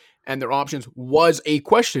and their options was a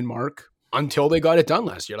question mark until they got it done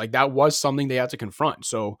last year. Like that was something they had to confront.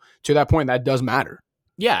 So to that point, that does matter.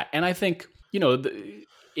 Yeah. And I think,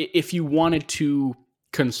 if you wanted to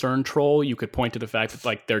concern troll, you could point to the fact that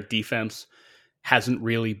like their defense hasn't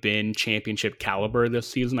really been championship caliber this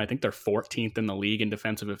season. I think they're 14th in the league in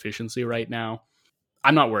defensive efficiency right now.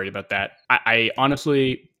 I'm not worried about that. I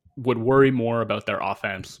honestly would worry more about their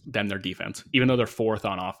offense than their defense, even though they're 4th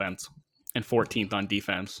on offense and 14th on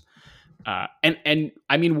defense. And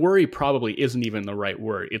I mean, worry probably isn't even the right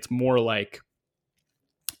word. It's more like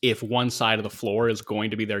if one side of the floor is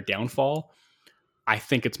going to be their downfall, I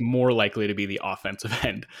think it's more likely to be the offensive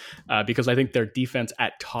end because I think their defense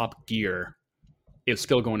at top gear is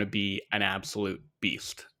still going to be an absolute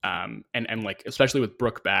beast. And like, especially with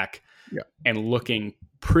Brook back and looking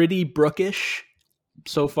pretty Brookish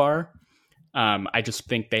so far. I just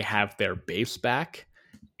think they have their base back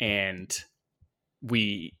and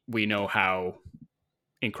we know how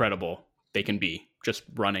incredible they can be just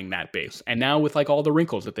running that base. And now with like all the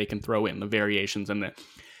wrinkles that they can throw in, the variations and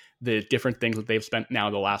the different things that they've spent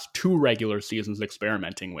now the last 2 regular seasons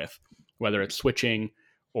experimenting with, whether it's switching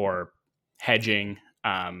or hedging,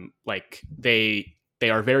 like they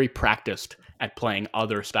are very practiced at playing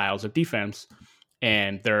other styles of defense.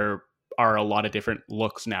 And there are a lot of different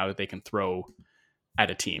looks now that they can throw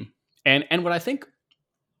at a team. And what I think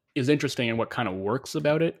is interesting and what kind of works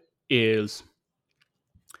about it is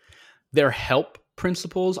their help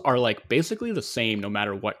principles are like basically the same no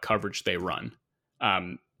matter what coverage they run.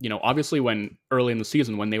 Obviously when early in the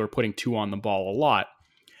season, when they were putting 2 on the ball a lot,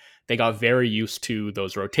 they got very used to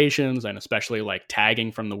those rotations and especially like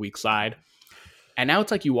tagging from the weak side. And now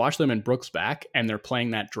it's like you watch them in Brooks back and they're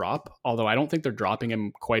playing that drop, although I don't think they're dropping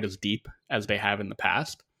him quite as deep as they have in the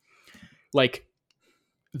past. Like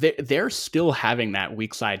they're still having that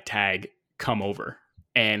weak side tag come over.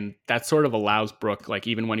 And that sort of allows Brook, like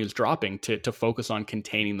even when he was dropping, to focus on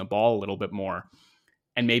containing the ball a little bit more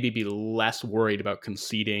and maybe be less worried about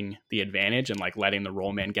conceding the advantage and like letting the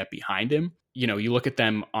roll man get behind him. You look at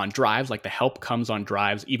them on drives, like the help comes on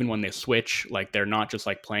drives, even when they switch, like they're not just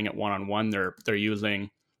like playing it one-on-one. They're using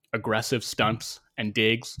aggressive stunts and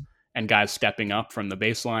digs and guys stepping up from the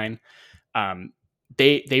baseline.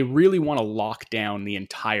 They really want to lock down the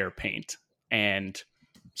entire paint. And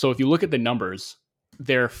so if you look at the numbers,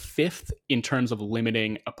 they're 5th in terms of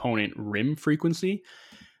limiting opponent rim frequency.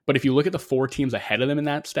 But if you look at the 4 teams ahead of them in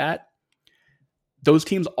that stat, those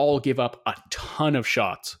teams all give up a ton of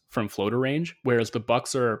shots from floater range, whereas the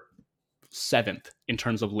Bucks are 7th in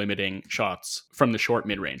terms of limiting shots from the short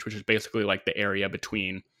mid-range, which is basically like the area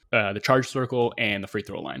between the charge circle and the free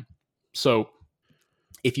throw line. So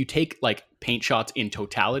if you take like paint shots in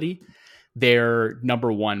totality, they're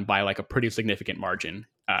number 1 by like a pretty significant margin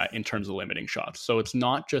in terms of limiting shots. So it's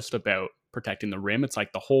not just about protecting the rim. It's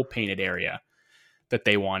like the whole painted area that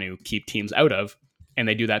they want to keep teams out of. And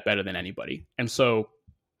they do that better than anybody. And so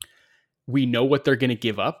we know what they're going to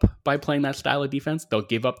give up by playing that style of defense. They'll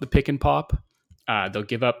give up the pick and pop. They'll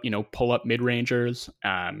give up, pull up mid-rangers.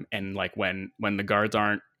 And like when the guards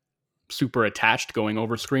aren't super attached going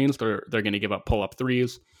over screens, they're going to give up pull up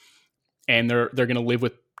threes. And they're going to live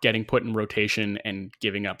with getting put in rotation and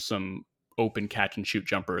giving up some open catch and shoot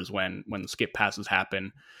jumpers when the skip passes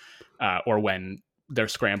happen or when they're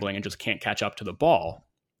scrambling and just can't catch up to the ball.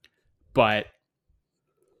 But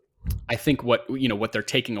I think what they're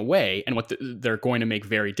taking away and what they're going to make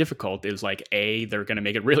very difficult is like, they're going to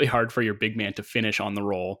make it really hard for your big man to finish on the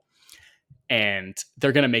roll. And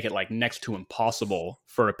they're going to make it like next to impossible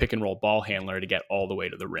for a pick and roll ball handler to get all the way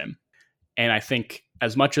to the rim. And I think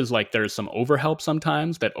as much as like there's some overhelp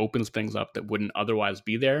sometimes that opens things up that wouldn't otherwise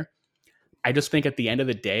be there, I just think at the end of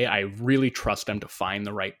the day, I really trust them to find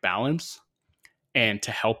the right balance and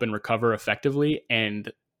to help and recover effectively.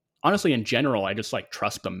 And honestly, in general, I just like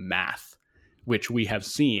trust the math, which we have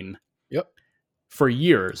seen for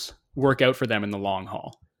years work out for them in the long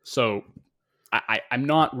haul. So I'm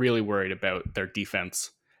not really worried about their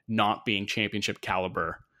defense not being championship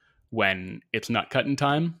caliber when it's nut cutting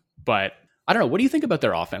time. But I don't know. What do you think about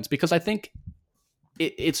their offense? Because I think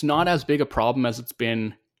it's not as big a problem as it's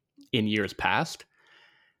been in years past.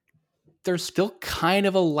 There's still kind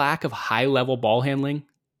of a lack of high level ball handling,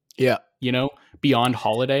 Yeah. Beyond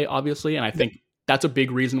Holiday, obviously. And I think that's a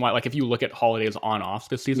big reason why, like, if you look at Holiday's on-offs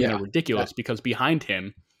this season, they're ridiculous because behind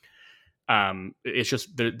him, it's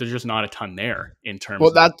just, there's just not a ton there in terms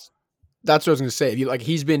of. That's what I was going to say.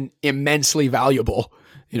 He's been immensely valuable,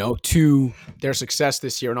 to their success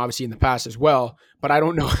this year and obviously in the past as well. But I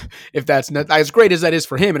don't know if that's as great as that is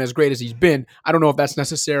for him and as great as he's been. I don't know if that's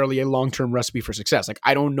necessarily a long-term recipe for success.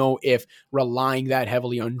 I don't know if relying that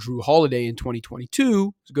heavily on Drew Holiday in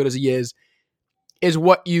 2022, as good as he is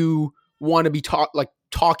what you want to be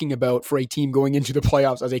talking about for a team going into the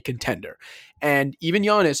playoffs as a contender. And even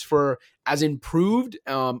Giannis, for as improved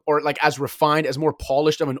or as refined, as more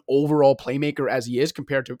polished of an overall playmaker as he is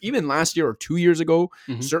compared to even last year or 2 years ago,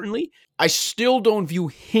 certainly, I still don't view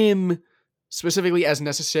him specifically as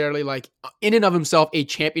necessarily in and of himself a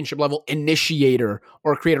championship level initiator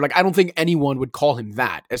or creator. I don't think anyone would call him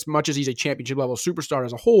that. As much as he's a championship level superstar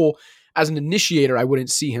as a whole, as an initiator, I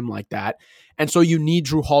wouldn't see him like that. And so you need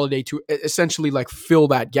Drew Holiday to essentially fill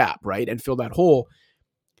that gap, right? And fill that hole.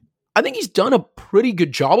 I think he's done a pretty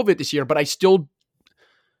good job of it this year, but I still,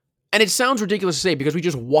 and it sounds ridiculous to say because we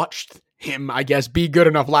just watched him, I guess, be good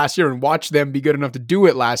enough last year and watched them be good enough to do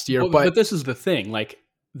it last year. But this is the thing,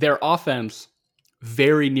 their offense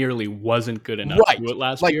very nearly wasn't good enough to do it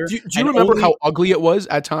last year. Do you remember how ugly it was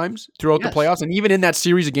at times throughout the playoffs? And even in that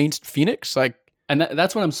series against Phoenix? And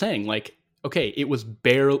that's what I'm saying. Okay, it was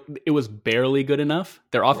barely good enough.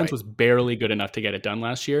 Their offense was barely good enough to get it done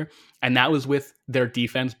last year. And that was with their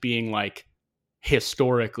defense being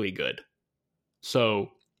historically good. So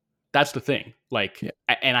that's the thing.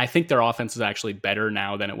 And I think their offense is actually better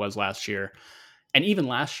now than it was last year. And even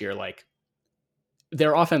last year,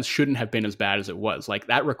 their offense shouldn't have been as bad as it was.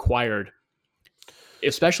 That required,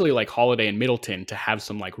 especially Holiday and Middleton, to have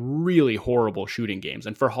some really horrible shooting games.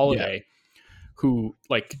 And for Holiday, who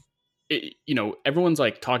everyone's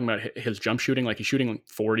talking about his jump shooting, he's shooting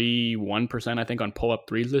 41%, I think, on pull-up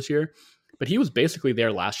threes this year, but he was basically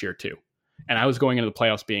there last year too. And I was going into the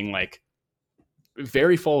playoffs being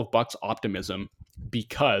very full of Bucks optimism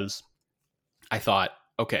because I thought,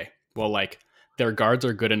 okay, well, their guards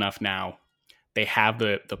are good enough now. They have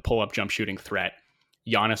the pull-up jump shooting threat.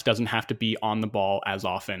 Giannis doesn't have to be on the ball as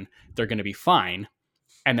often. They're going to be fine.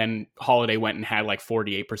 And then Holiday went and had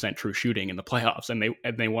 48% true shooting in the playoffs, and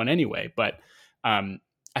they won anyway. But I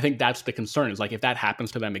think that's the concern is if that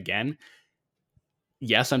happens to them again,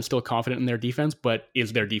 yes, I'm still confident in their defense, but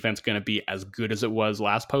is their defense going to be as good as it was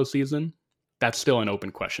last postseason? That's still an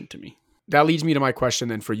open question to me. That leads me to my question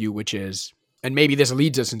then for you, which is, and maybe this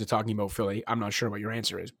leads us into talking about Philly. I'm not sure what your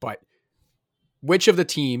answer is, but which of the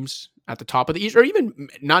teams at the top of the East, or even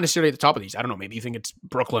not necessarily at the top of the East, I don't know, maybe you think it's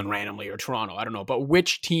Brooklyn randomly or Toronto, I don't know, but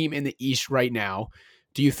which team in the East right now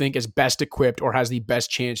do you think is best equipped or has the best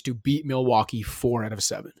chance to beat Milwaukee 4 out of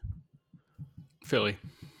 7? Philly.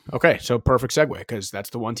 Okay, so perfect segue because that's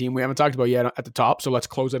the one team we haven't talked about yet at the top, so let's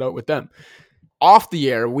close it out with them. Off the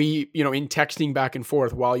air, we, in texting back and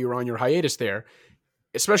forth while you were on your hiatus there,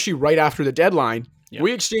 especially right after the deadline,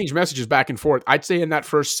 we exchanged messages back and forth, I'd say in that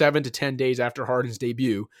first 7 to 10 days after Harden's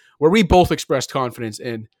debut, where we both expressed confidence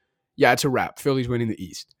in, it's a wrap. Philly's winning the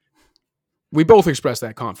East. We both expressed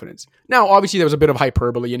that confidence. Now, obviously, there was a bit of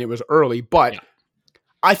hyperbole and it was early, but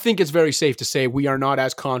I think it's very safe to say we are not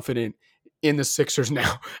as confident in the Sixers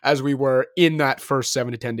now as we were in that first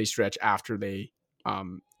 7 to 10 day stretch after they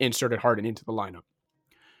inserted Harden into the lineup.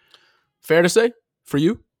 Fair to say for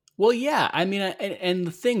you? Well, yeah. I mean, and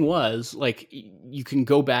the thing was, you can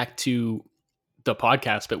go back to the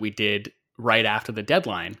podcast that we did right after the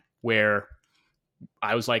deadline where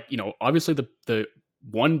I was obviously the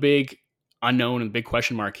one big unknown and big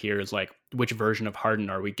question mark here is which version of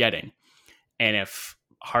Harden are we getting? And if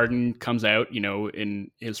Harden comes out,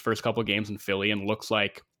 in his first couple of games in Philly and looks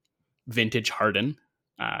like vintage Harden,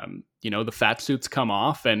 the fat suits come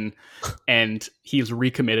off and he's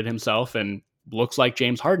recommitted himself and looks like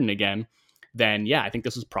James Harden again, then I think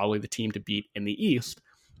this is probably the team to beat in the East.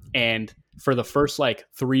 And for the first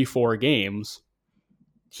 3-4 games,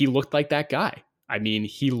 he looked like that guy. I mean,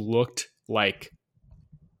 he looked like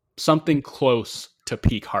something close to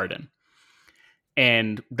peak Harden.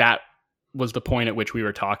 And that was the point at which we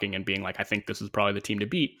were talking and being I think this is probably the team to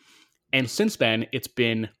beat. And since then, it's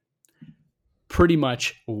been pretty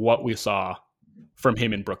much what we saw from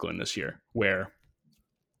him in Brooklyn this year, where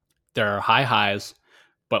there are high highs,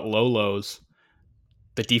 but low lows.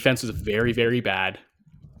 The defense is very, very bad.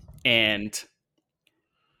 And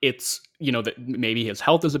it's, that maybe his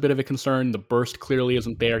health is a bit of a concern. The burst clearly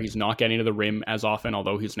isn't there. He's not getting to the rim as often,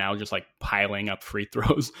 although he's now just like piling up free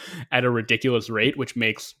throws at a ridiculous rate, which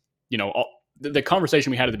makes, the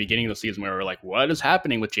conversation we had at the beginning of the season where we were like, what is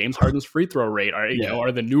happening with James Harden's free throw rate?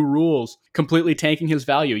 Are the new rules completely tanking his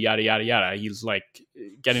value? Yada, yada, yada. He's like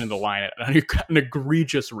getting to the line at an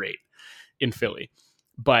egregious rate in Philly.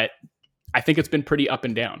 But I think it's been pretty up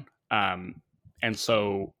and down. And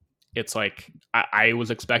so it's like I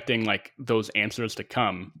was expecting like those answers to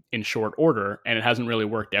come in short order, and it hasn't really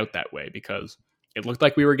worked out that way because it looked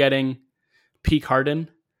like we were getting peak Harden,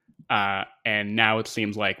 and now it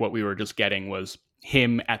seems like what we were just getting was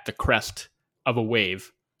him at the crest of a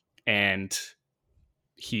wave, and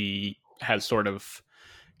he has sort of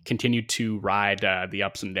continued to ride the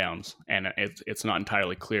ups and downs, and it's not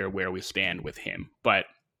entirely clear where we stand with him. But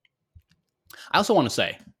I also want to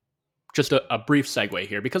say, just a brief segue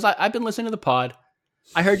here, because I've been listening to the pod.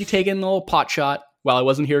 I heard you taking a little pot shot while I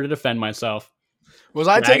wasn't here to defend myself. Was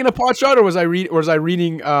I taking a pot shot, or was I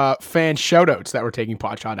reading fan shout-outs that were taking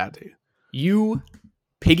pot shot at you? You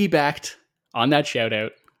piggybacked on that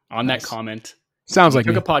shout-out, on that comment. Sounds like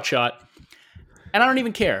took me. a pot shot. And I don't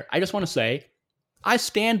even care. I just want to say, I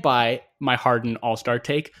stand by my Harden All-Star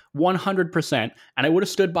take 100%, and I would have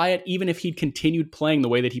stood by it even if he'd continued playing the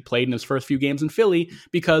way that he played in his first few games in Philly,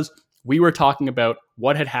 because we were talking about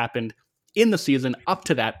what had happened in the season up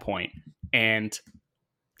to that point. And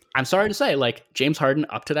I'm sorry to say, like, James Harden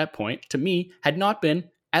up to that point, to me, had not been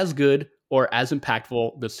as good or as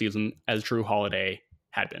impactful this season as Jrue Holiday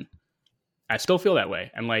had been. I still feel that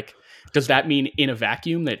way. And like, does that mean in a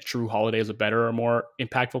vacuum that Jrue Holiday is a better or more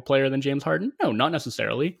impactful player than James Harden? No, not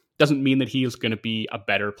necessarily. Doesn't mean that he is going to be a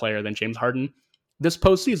better player than James Harden this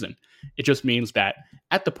postseason. It just means that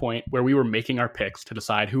at the point where we were making our picks to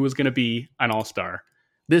decide who was going to be an all-star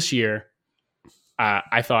this year,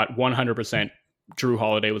 I thought 100% Jrue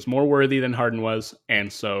Holiday was more worthy than Harden was.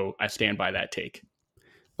 And so I stand by that take.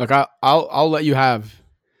 Look, I'll let you have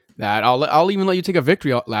that. I'll even let you take a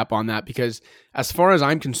victory lap on that, because as far as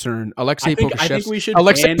I'm concerned, Aleksej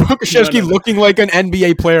Pokusevski looking like an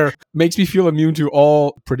NBA player makes me feel immune to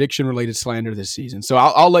all prediction-related slander this season. So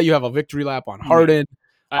I'll let you have a victory lap on Harden.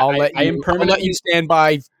 I'll let you stand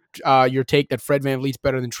by your take that Fred VanVleet's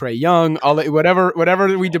better than Trae Young. I'll let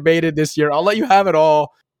whatever we debated this year. I'll let you have it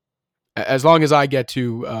all, as long as I get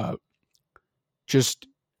to just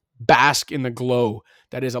bask in the glow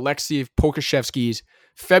that is Aleksej Pokusevski's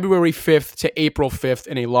February 5th to April 5th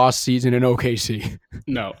in a lost season in OKC.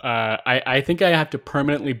 No, I think I have to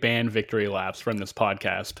permanently ban victory laps from this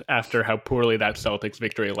podcast after how poorly that Celtics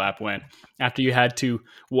victory lap went. After you had to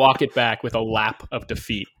walk it back with a lap of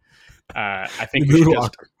defeat. I think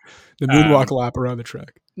the moonwalk lap around the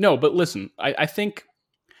track. No, but listen, I think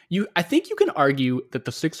you can argue that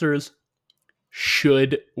the Sixers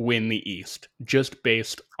should win the East just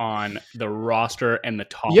based on the roster and the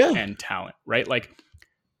top end talent, right? Like,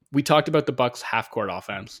 we talked about the Bucks half-court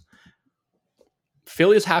offense.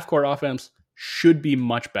 Philly's half-court offense should be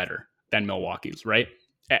much better than Milwaukee's, right?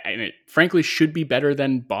 And it frankly should be better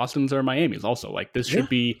than Boston's or Miami's also. Like, this should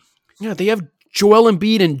be... Yeah, they have Joel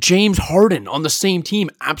Embiid and James Harden on the same team.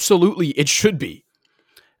 Absolutely, it should be.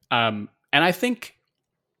 And I think,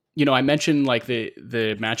 I mentioned like the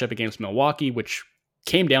matchup against Milwaukee, which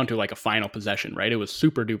came down to like a final possession, right? It was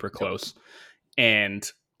super duper close. And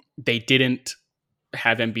they didn't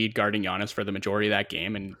have Embiid guarding Giannis for the majority of that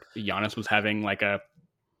game, and Giannis was having like a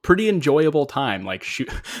pretty enjoyable time, like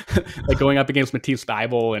like going up against Matisse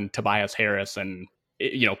Thybulle and Tobias Harris and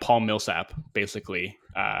Paul Millsap basically.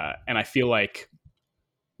 And I feel like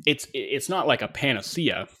it's not like a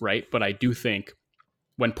panacea, right? But I do think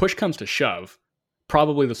when push comes to shove,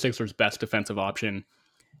 probably the Sixers' best defensive option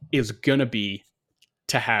is gonna be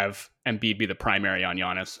to have Embiid be the primary on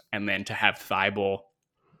Giannis, and then to have Thybulle.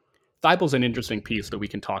 Thybulle's an interesting piece that we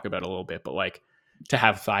can talk about a little bit, but like to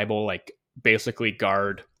have Thybulle like basically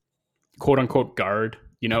guard, quote unquote guard,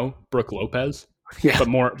 Brook Lopez, but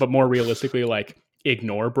more realistically, like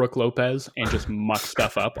ignore Brook Lopez and just muck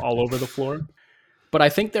stuff up all over the floor. But I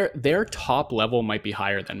think their top level might be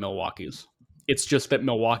higher than Milwaukee's. It's just that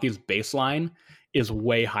Milwaukee's baseline is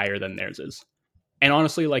way higher than theirs is. And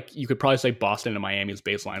honestly, like you could probably say Boston and Miami's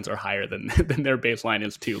baselines are higher than their baseline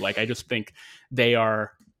is too. Like I just think they're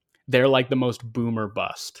like the most boomer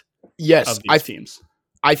bust of these teams.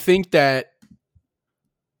 I think that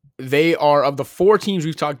they are, of the four teams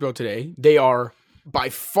we've talked about today, they are by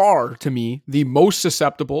far, to me, the most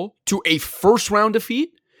susceptible to a first-round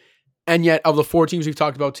defeat. And yet, of the four teams we've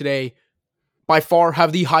talked about today, by far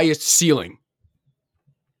have the highest ceiling.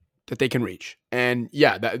 that they can reach. And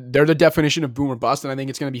yeah, they're the definition of boom or bust. And I think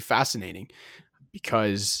it's going to be fascinating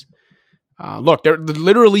because, look, there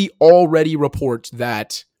literally already reports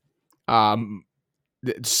that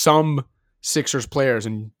some Sixers players,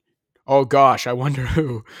 and oh gosh, I wonder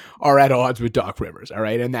who, are at odds with Doc Rivers. All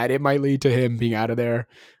right. And that it might lead to him being out of there.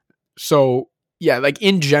 So yeah, like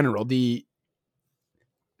in general, the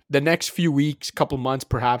next few weeks, couple months,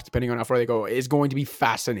 perhaps, depending on how far they go, is going to be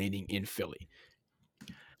fascinating in Philly.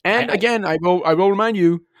 And again, I will remind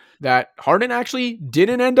you that Harden actually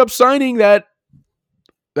didn't end up signing that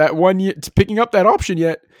 1 year, picking up that option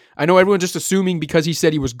yet. I know everyone's just assuming because he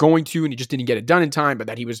said he was going to and he just didn't get it done in time, but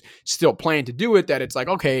that he was still planning to do it, that it's like,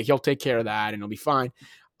 okay, he'll take care of that and it'll be fine.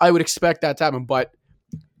 I would expect that to happen. But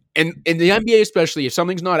in the NBA especially, if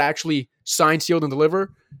something's not actually signed, sealed, and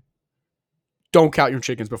delivered, don't count your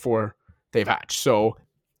chickens before they've hatched. So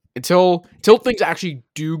until things actually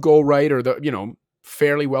do go right or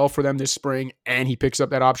fairly well for them this spring and he picks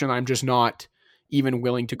up that option, I'm just not even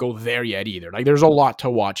willing to go there yet either. Like there's a lot to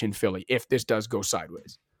watch in Philly if this does go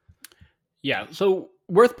sideways. Yeah, so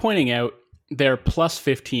worth pointing out, they're plus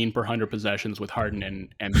 15 per 100 possessions with Harden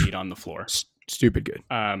and Embiid on the floor. Stupid good.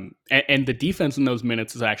 And the defense in those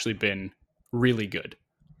minutes has actually been really good.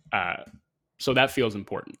 So that feels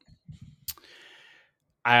important.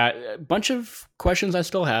 A bunch of questions I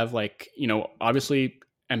still have, like, obviously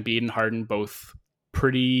Embiid and Harden both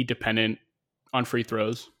pretty dependent on free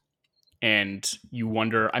throws. And you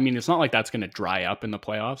wonder, I mean, it's not like that's going to dry up in the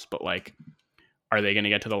playoffs, but like, are they going to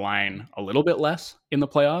get to the line a little bit less in the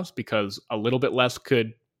playoffs? Because a little bit less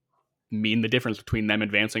could mean the difference between them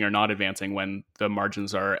advancing or not advancing when the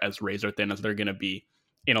margins are as razor thin as they're going to be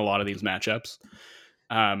in a lot of these matchups.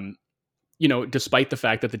 Despite the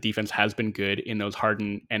fact that the defense has been good in those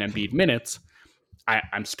Harden and Embiid minutes,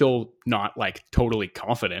 I'm still not like totally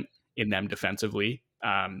confident in them defensively.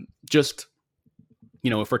 If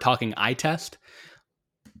we're talking eye test,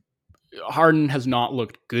 Harden has not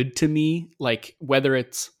looked good to me. Like whether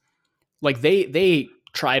it's like they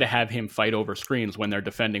try to have him fight over screens when they're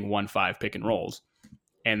defending 1-5 pick and rolls,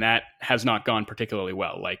 and that has not gone particularly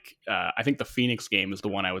well. Like I think the Phoenix game is the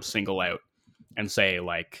one I would single out and say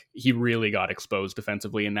like he really got exposed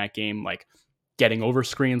defensively in that game. Like getting over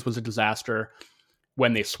screens was a disaster.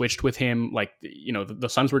 When they switched with him, like the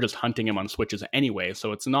Suns were just hunting him on switches anyway,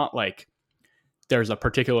 so it's not like there's a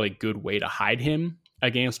particularly good way to hide him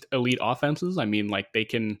against elite offenses. I mean, like they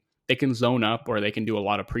can zone up or they can do a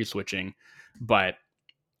lot of pre-switching, but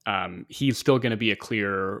he's still going to be a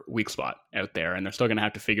clear weak spot out there, and they're still going to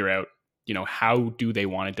have to figure out, how do they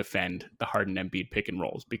want to defend the Harden Embiid pick and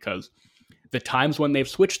rolls, because the times when they've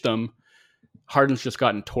switched them, Harden's just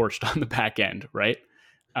gotten torched on the back end, right?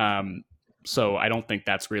 So I don't think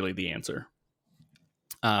that's really the answer.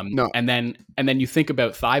 No. And then you think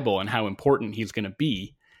about Thibault and how important he's going to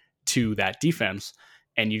be to that defense,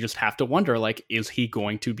 and you just have to wonder, like, is he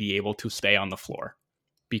going to be able to stay on the floor?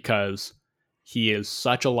 Because he is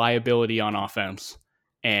such a liability on offense.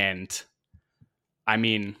 And I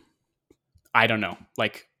mean, I don't know.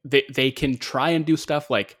 Like they can try and do stuff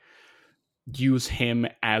like use him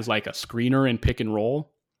as like a screener in pick and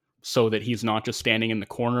roll so that he's not just standing in the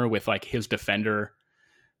corner with like his defender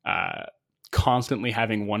constantly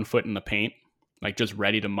having 1 foot in the paint, like just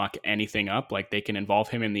ready to muck anything up. Like they can involve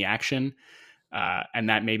him in the action. And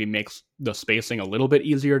that maybe makes the spacing a little bit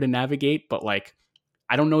easier to navigate, but like,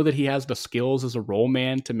 I don't know that he has the skills as a role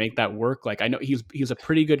man to make that work. Like I know he's a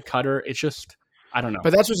pretty good cutter. It's just, I don't know.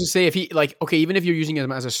 But that's what to say. If he like, okay, even if you're using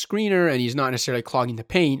him as a screener and he's not necessarily clogging the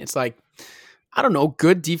paint, it's like, I don't know,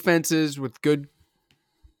 good defenses with good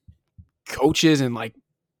coaches and like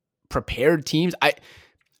prepared teams.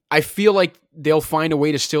 I feel like they'll find a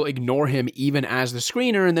way to still ignore him even as the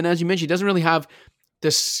screener. And then, as you mentioned, he doesn't really have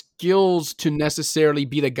the skills to necessarily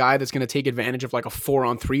be the guy that's going to take advantage of like a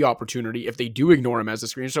 4-on-3 opportunity if they do ignore him as the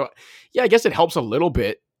screener. So yeah, I guess it helps a little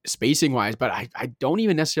bit spacing wise, but I don't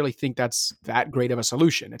even necessarily think that's that great of a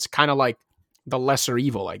solution. It's kind of like the lesser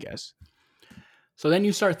evil, I guess. So then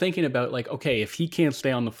you start thinking about like, okay, if he can't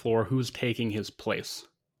stay on the floor, who's taking his place?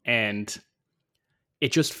 And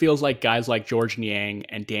it just feels like guys like George Niang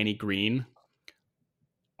and Danny Green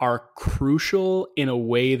are crucial in a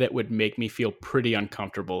way that would make me feel pretty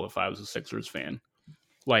uncomfortable if I was a Sixers fan.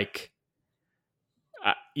 Like,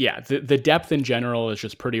 the depth in general is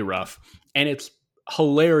just pretty rough. And it's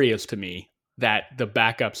hilarious to me that the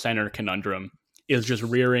backup center conundrum is just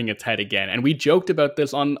rearing its head again. And we joked about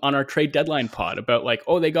this on our trade deadline pod about like,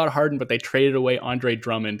 oh, they got Harden, but they traded away Andre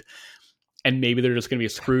Drummond, and maybe they're just going to be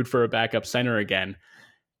screwed for a backup center again.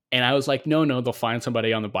 And I was like, no, they'll find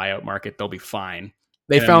somebody on the buyout market. They'll be fine.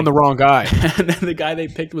 They found the wrong guy. And then the guy they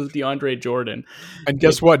picked was DeAndre Jordan. And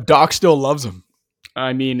guess what? Doc still loves him.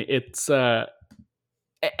 I mean, it's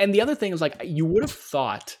and the other thing is, like, you would have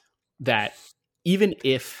thought that even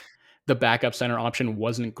if the backup center option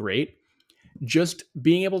wasn't great, just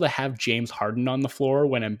being able to have James Harden on the floor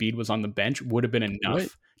when Embiid was on the bench would have been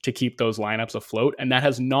enough to keep those lineups afloat. And that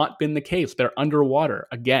has not been the case. They're underwater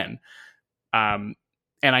again. And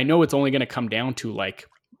I know it's only going to come down to, like,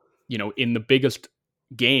 you know, in the biggest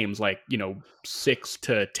games, like, you know, 6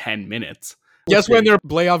 to 10 minutes. Guess when their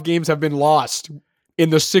playoff games have been lost? In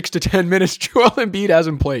the 6 to 10 minutes Joel Embiid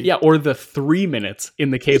hasn't played. Yeah, or the 3 minutes in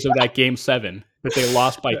the case of that game 7 that they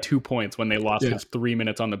lost by 2 points when they lost his 3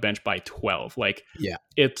 minutes on the bench by 12. Like,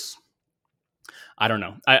 it's, I don't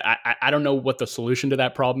know. I don't know what the solution to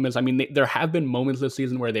that problem is. I mean, there have been moments this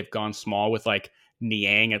season where they've gone small with, like,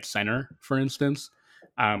 Niang at center, for instance.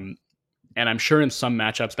 And I'm sure in some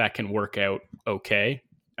matchups that can work out okay.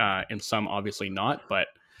 In some, obviously not. But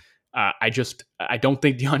I don't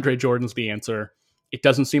think DeAndre Jordan's the answer. It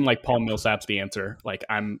doesn't seem like Paul Millsap's the answer. Like,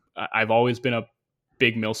 I've always been a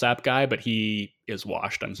big Millsap guy, but he is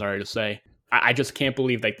washed. I'm sorry to say. I just can't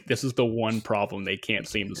believe that this is the one problem they can't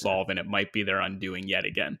seem to solve, and it might be their undoing yet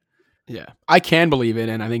again. Yeah, I can believe it,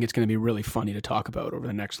 and I think it's going to be really funny to talk about over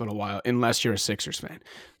the next little while, unless you're a Sixers fan.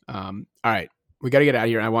 All right, we got to get out of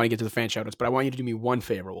here. I want to get to the fan shoutouts, but I want you to do me one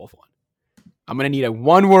favor, Wolf One. I'm going to need a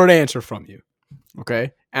one-word answer from you,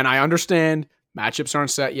 okay? And I understand matchups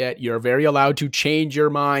aren't set yet. You're very allowed to change your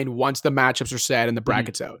mind once the matchups are set and the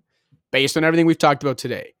bracket's out. Based on everything we've talked about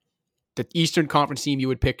today, the Eastern Conference team you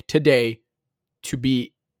would pick today to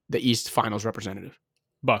be the East Finals representative.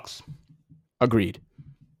 Bucks. Agreed.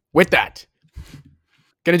 With that,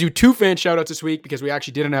 going to do 2 fan shoutouts this week because we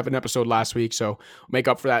actually didn't have an episode last week, so we'll make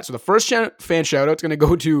up for that. So the first fan shoutout is going to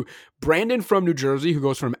go to Brandon from New Jersey, who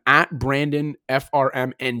goes from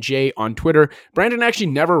 @BrandonFRMNJ on Twitter. Brandon actually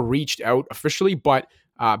never reached out officially, but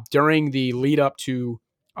during the lead up to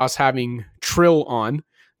us having Trill on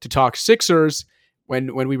to talk Sixers,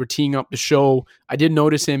 when we were teeing up the show, I did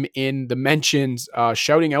notice him in the mentions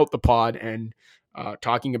shouting out the pod and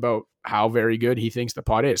talking about how very good he thinks the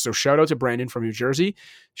pod is. So shout out to Brandon from New Jersey.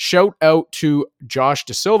 Shout out to Josh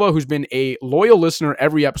Da Silva, who's been a loyal listener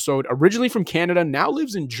every episode, originally from Canada, now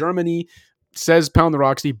lives in Germany, says Pound the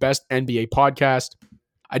Rock's the best NBA podcast.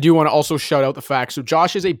 I do want to also shout out the fact. So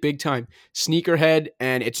Josh is a big time sneakerhead,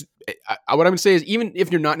 and what I would say is, even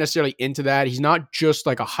if you're not necessarily into that, he's not just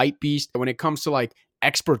like a hype beast. When it comes to like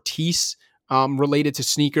expertise related to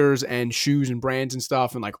sneakers and shoes and brands and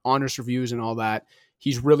stuff, and like honest reviews and all that,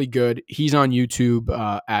 he's really good. He's on YouTube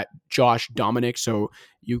at Josh Dominic, so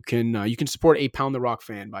you can support a Pound the Rock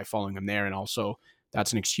fan by following him there, and also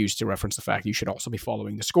that's an excuse to reference the fact that you should also be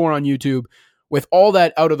following The Score on YouTube. With all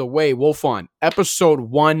that out of the way, Wolf On, episode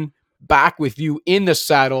 1, back with you in the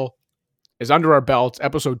saddle, is under our belts.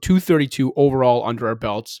 Episode 232 overall under our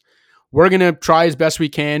belts. We're going to try as best we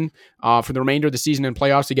can for the remainder of the season and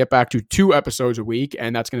playoffs to get back to 2 episodes a week,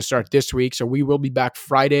 and that's going to start this week. So we will be back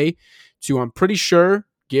Friday to, I'm pretty sure,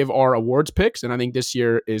 give our awards picks, and I think this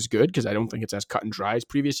year is good because I don't think it's as cut and dry as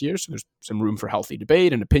previous years, so there's some room for healthy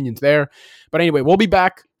debate and opinions there. But anyway, we'll be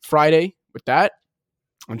back Friday with that.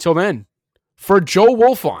 Until then, for Joe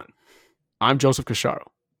Wolfon, I'm Joseph Casciaro.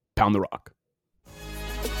 Pound the Rock.